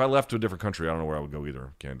 And if I left to a different country, I don't know where I would go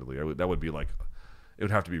either, candidly. That would be like, it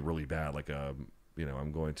would have to be really bad. Like,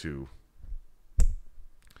 I'm going to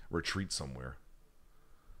retreat somewhere.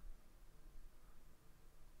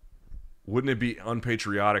 Wouldn't it be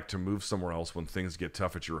unpatriotic to move somewhere else when things get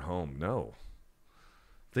tough at your home? No.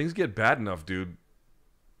 Things get bad enough, dude.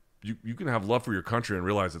 You can have love for your country and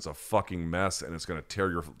realize it's a fucking mess and it's going to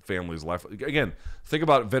tear your family's life. Again, think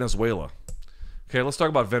about Venezuela. Okay, let's talk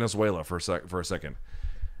about Venezuela for a second.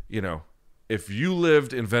 If you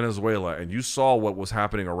lived in Venezuela and you saw what was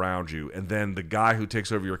happening around you, and then the guy who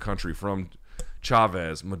takes over your country from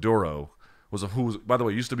Chavez, Maduro, who, by the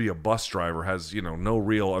way, used to be a bus driver, has, no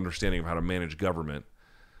real understanding of how to manage government,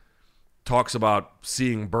 talks about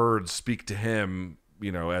seeing birds speak to him,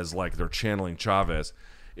 as like they're channeling Chavez.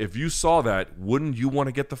 If you saw that, wouldn't you want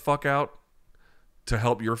to get the fuck out to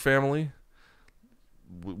help your family?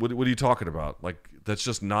 What are you talking about? Like, that's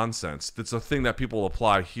just nonsense. That's a thing that people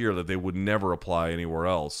apply here that they would never apply anywhere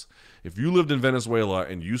else. If you lived in Venezuela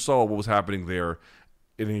and you saw what was happening there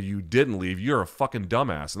and you didn't leave, you're a fucking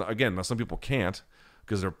dumbass. And again, now some people can't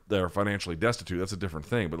because they're financially destitute. That's a different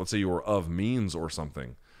thing. But let's say you were of means or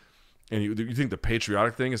something. And you think the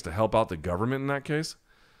patriotic thing is to help out the government in that case?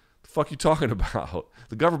 The fuck you talking about?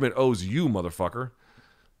 The government owes you, motherfucker.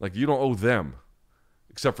 Like, you don't owe them.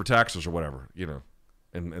 Except for taxes or whatever,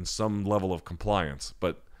 and some level of compliance.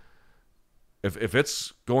 But if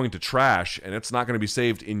it's going to trash and it's not going to be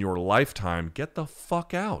saved in your lifetime, get the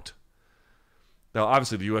fuck out. Now,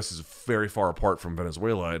 obviously, the U.S. is very far apart from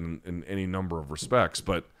Venezuela in any number of respects,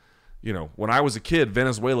 but you know, when I was a kid,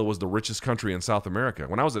 Venezuela was the richest country in South America.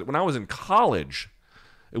 When I was in college,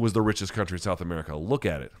 it was the richest country in South America. Look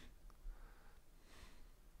at it.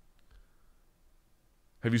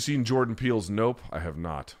 Have you seen Jordan Peele's Nope? I have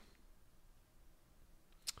not.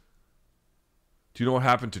 Do you know what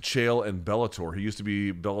happened to Chael and Bellator? He used to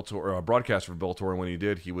be Bellator, a broadcaster for Bellator, and when he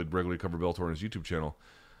did, he would regularly cover Bellator on his YouTube channel.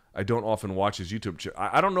 I don't often watch his YouTube channel.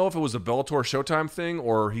 I don't know if it was a Bellator Showtime thing,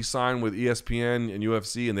 or he signed with ESPN and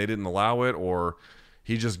UFC and they didn't allow it, or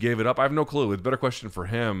he just gave it up. I have no clue. It's a better question for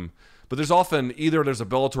him. But there's often either there's a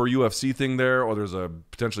Bellator UFC thing there, or there's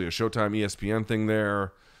potentially a Showtime ESPN thing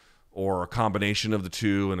there, or a combination of the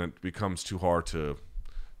two, and it becomes too hard to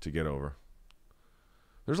get over.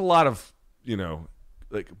 There's a lot of, you know,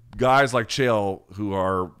 like guys like Chael who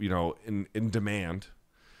are, you know, in demand.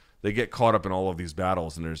 They get caught up in all of these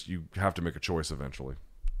battles, and you have to make a choice eventually.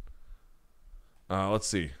 Let's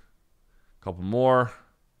see. A couple more.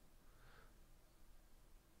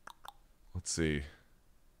 Let's see.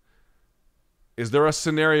 Is there a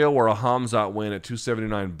scenario where a Hamzat win at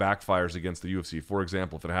 279 backfires against the UFC? For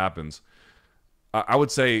example, if it happens, I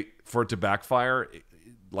would say for it to backfire,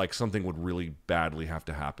 like something would really badly have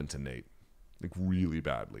to happen to Nate. Like really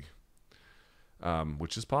badly.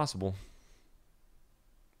 Which is possible.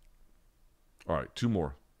 All right, two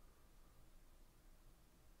more.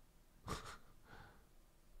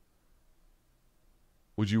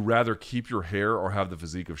 Would you rather keep your hair or have the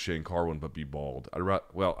physique of Shane Carwin but be bald?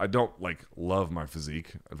 Well, I don't love my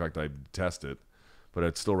physique. In fact, I detest it, but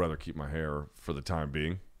I'd still rather keep my hair for the time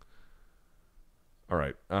being. All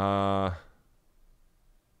right.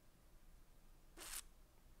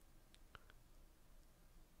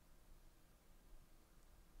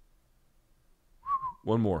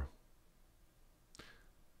 One more.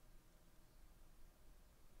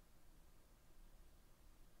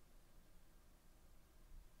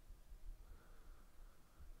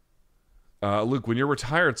 Luke, when you're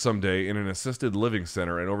retired someday in an assisted living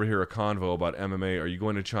center and overhear a convo about MMA, are you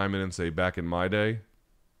going to chime in and say, back in my day?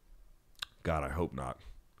 God, I hope not.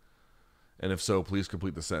 And if so, please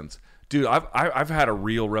complete the sentence. Dude, I've had a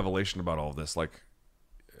real revelation about all of this,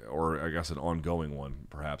 or I guess an ongoing one,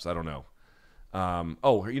 perhaps. I don't know.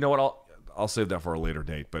 Oh, you know what? I'll save that for a later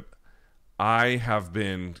date. But I have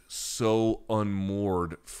been so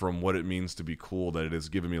unmoored from what it means to be cool that it has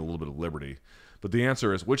given me a little bit of liberty. But the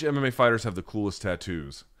answer is, which MMA fighters have the coolest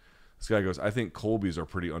tattoos? This guy goes, I think Colby's are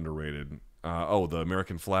pretty underrated. The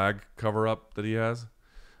American flag cover-up that he has.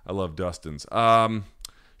 I love Dustin's.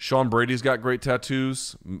 Sean Brady's got great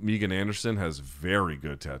tattoos. Megan Anderson has very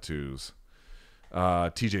good tattoos.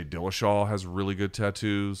 TJ Dillashaw has really good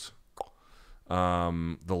tattoos.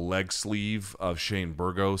 The leg sleeve of Shane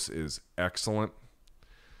Burgos is excellent.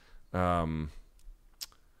 Who's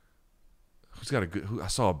got a good? I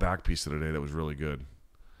saw a back piece the other day that was really good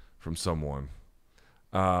from someone.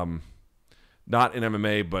 Not in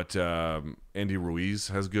MMA, but Andy Ruiz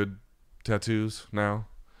has good tattoos now.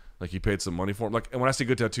 Like he paid some money for them. And when I say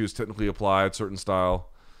good tattoos, technically applied, certain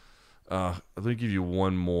style. Let me give you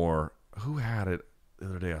one more. Who had it the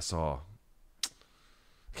other day? I saw. I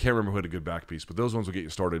can't remember who had a good back piece, but those ones will get you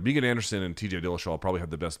started. Megan Anderson and TJ Dillashaw probably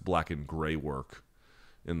have the best black and gray work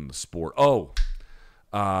in the sport.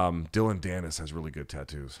 Dylan Dennis has really good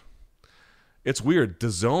tattoos. It's weird.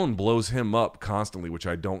 DAZN blows him up constantly, which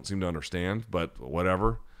I don't seem to understand, but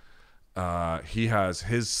whatever. He has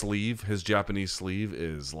his sleeve, his Japanese sleeve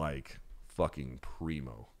is like fucking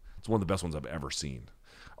primo. It's one of the best ones I've ever seen.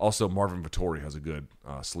 Also, Marvin Vettori has a good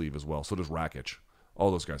sleeve as well. So does Rakic.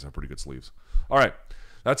 All those guys have pretty good sleeves. All right.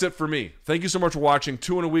 That's it for me. Thank you so much for watching.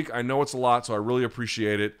 2 in a week. I know it's a lot, so I really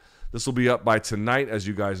appreciate it. This will be up by tonight, as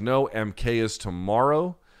you guys know. MK is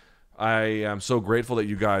tomorrow. I am so grateful that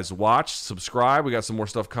you guys watched. Subscribe. We got some more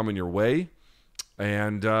stuff coming your way.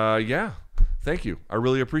 And, yeah, thank you. I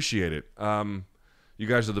really appreciate it. You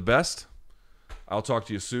guys are the best. I'll talk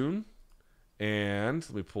to you soon. And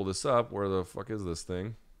let me pull this up. Where the fuck is this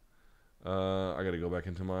thing? I got to go back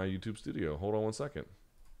into my YouTube studio. Hold on one second.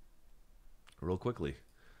 Real quickly.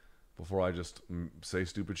 Before I just say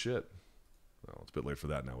stupid shit. Well, it's a bit late for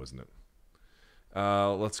that now, isn't it?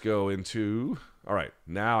 Let's go into... All right,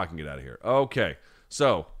 now I can get out of here. Okay,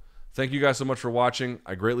 so thank you guys so much for watching.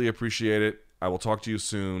 I greatly appreciate it. I will talk to you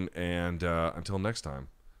soon, and until next time,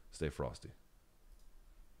 stay frosty.